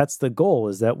the goal: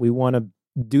 is that we want to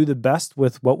do the best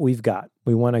with what we've got.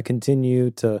 We want to continue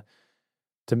to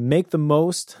make the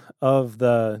most of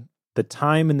the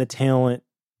time and the talent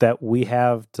that we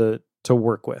have to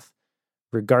work with,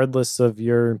 regardless of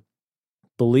your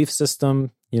belief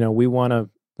system. We want to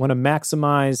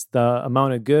maximize the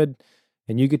amount of good,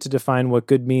 and you get to define what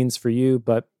good means for you.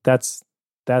 But that's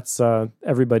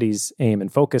everybody's aim, and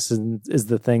Focus is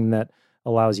the thing that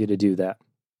allows you to do that.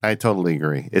 I totally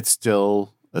agree. It's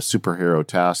still a superhero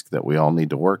task that we all need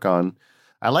to work on.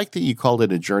 I like that you called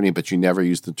it a journey, but you never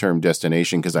used the term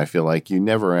destination, because I feel like you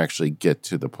never actually get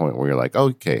to the point where you're like,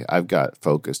 okay, I've got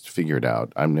Focused figured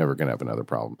out. I'm never going to have another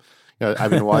problem.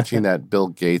 I've been watching that Bill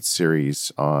Gates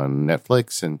series on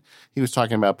Netflix, and he was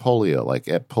talking about polio. Like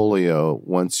at polio,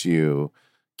 once you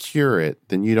cure it,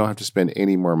 then you don't have to spend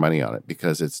any more money on it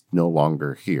because it's no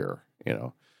longer here,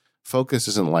 Focus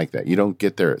isn't like that. You don't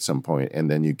get there at some point and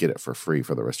then you get it for free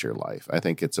for the rest of your life. I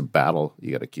think it's a battle.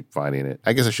 You got to keep fighting it.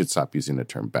 I guess I should stop using the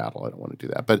term battle. I don't want to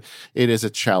do that. But it is a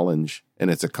challenge, and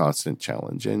it's a constant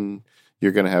challenge. And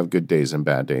you're going to have good days and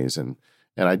bad days. And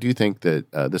I do think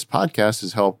that this podcast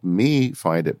has helped me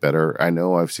find it better. I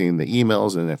know I've seen the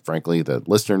emails and frankly, the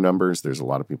listener numbers. There's a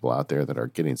lot of people out there that are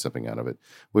getting something out of it.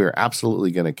 We are absolutely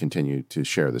going to continue to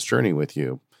share this journey with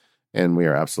you. And we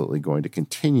are absolutely going to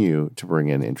continue to bring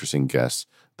in interesting guests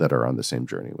that are on the same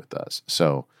journey with us.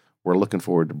 So we're looking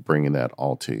forward to bringing that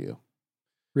all to you.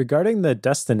 Regarding the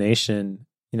destination,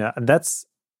 that's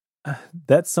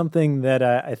something that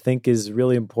I think is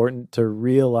really important to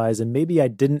realize. And maybe I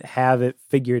didn't have it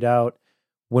figured out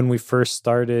when we first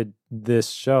started this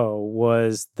show,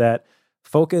 was that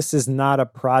focus is not a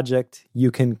project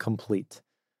you can complete.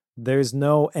 There's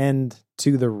no end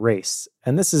to the race.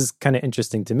 And this is kind of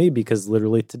interesting to me because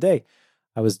literally today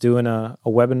I was doing a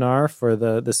webinar for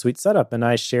the Sweet Setup, and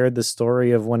I shared the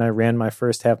story of when I ran my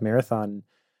first half marathon.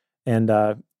 And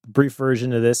brief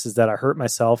version of this is that I hurt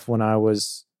myself when I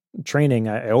was training.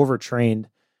 I overtrained.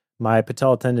 My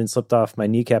patella tendon slipped off. My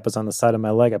kneecap was on the side of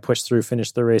my leg. I pushed through,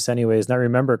 finished the race anyways. And I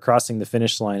remember crossing the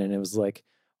finish line, and it was like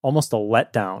almost a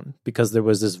letdown because there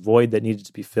was this void that needed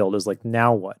to be filled. It was like,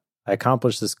 now what? I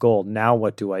accomplished this goal. Now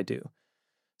what do I do?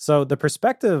 So the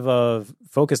perspective of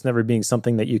focus never being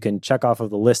something that you can check off of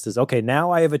the list is, okay,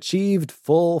 now I have achieved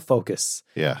full focus.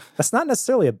 Yeah. That's not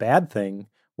necessarily a bad thing.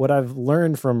 What I've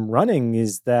learned from running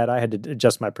is that I had to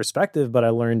adjust my perspective, but I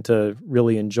learned to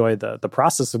really enjoy the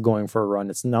process of going for a run.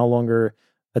 It's no longer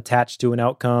attached to an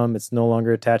outcome. It's no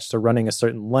longer attached to running a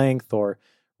certain length or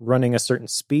running a certain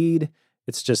speed.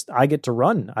 It's just, I get to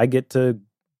run. I get to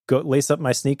go lace up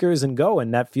my sneakers and go,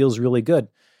 and that feels really good.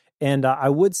 And I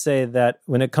would say that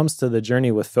when it comes to the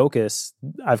journey with focus,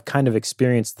 I've kind of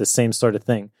experienced the same sort of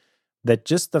thing, that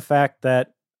just the fact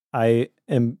that I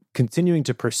am continuing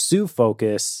to pursue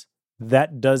focus,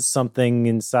 that does something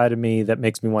inside of me that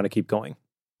makes me want to keep going.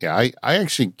 Yeah, I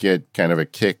actually get kind of a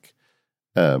kick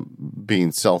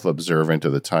being self-observant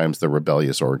of the times the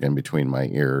rebellious organ between my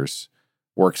ears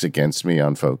works against me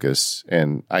on focus,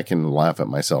 and I can laugh at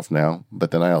myself now, but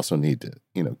then I also need to,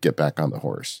 get back on the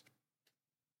horse.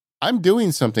 I'm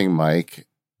doing something, Mike,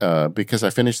 because I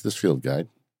finished this field guide.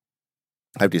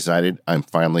 I've decided I'm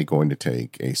finally going to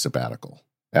take a sabbatical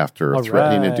after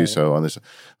threatening to do so on this.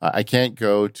 I can't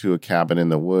go to a cabin in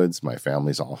the woods. My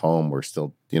family's all home. We're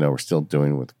still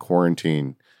doing with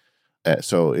quarantine.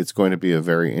 So it's going to be a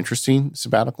very interesting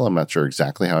sabbatical. I'm not sure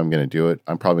exactly how I'm going to do it.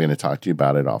 I'm probably going to talk to you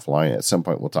about it offline. At some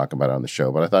point, we'll talk about it on the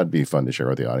show. But I thought it'd be fun to share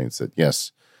with the audience that,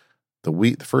 yes,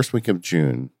 the first week of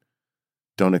June,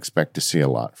 don't expect to see a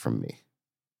lot from me.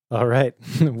 All right.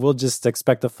 We'll just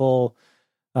expect a full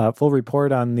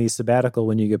report on the sabbatical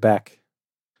when you get back.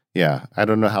 Yeah. I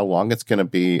don't know how long it's going to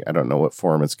be. I don't know what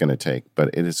form it's going to take, but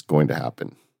it is going to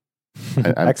happen.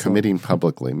 I'm committing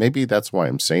publicly. Maybe that's why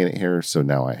I'm saying it here. So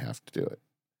now I have to do it.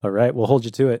 All right. We'll hold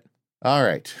you to it. All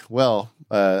right. Well,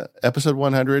 episode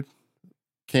 100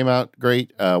 came out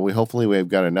great. We've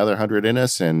got another 100 in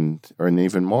us and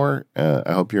even more.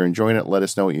 I hope you're enjoying it. Let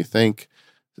us know what you think.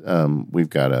 We've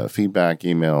got a feedback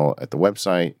email at the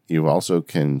website. You also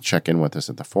can check in with us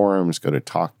at the forums. Go to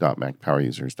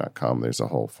talk.macpowerusers.com. There's a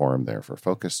whole forum there for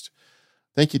Focused.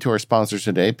 Thank you to our sponsors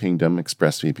today, Pingdom,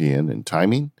 ExpressVPN, and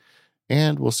Timing.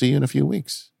 And we'll see you in a few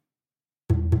weeks.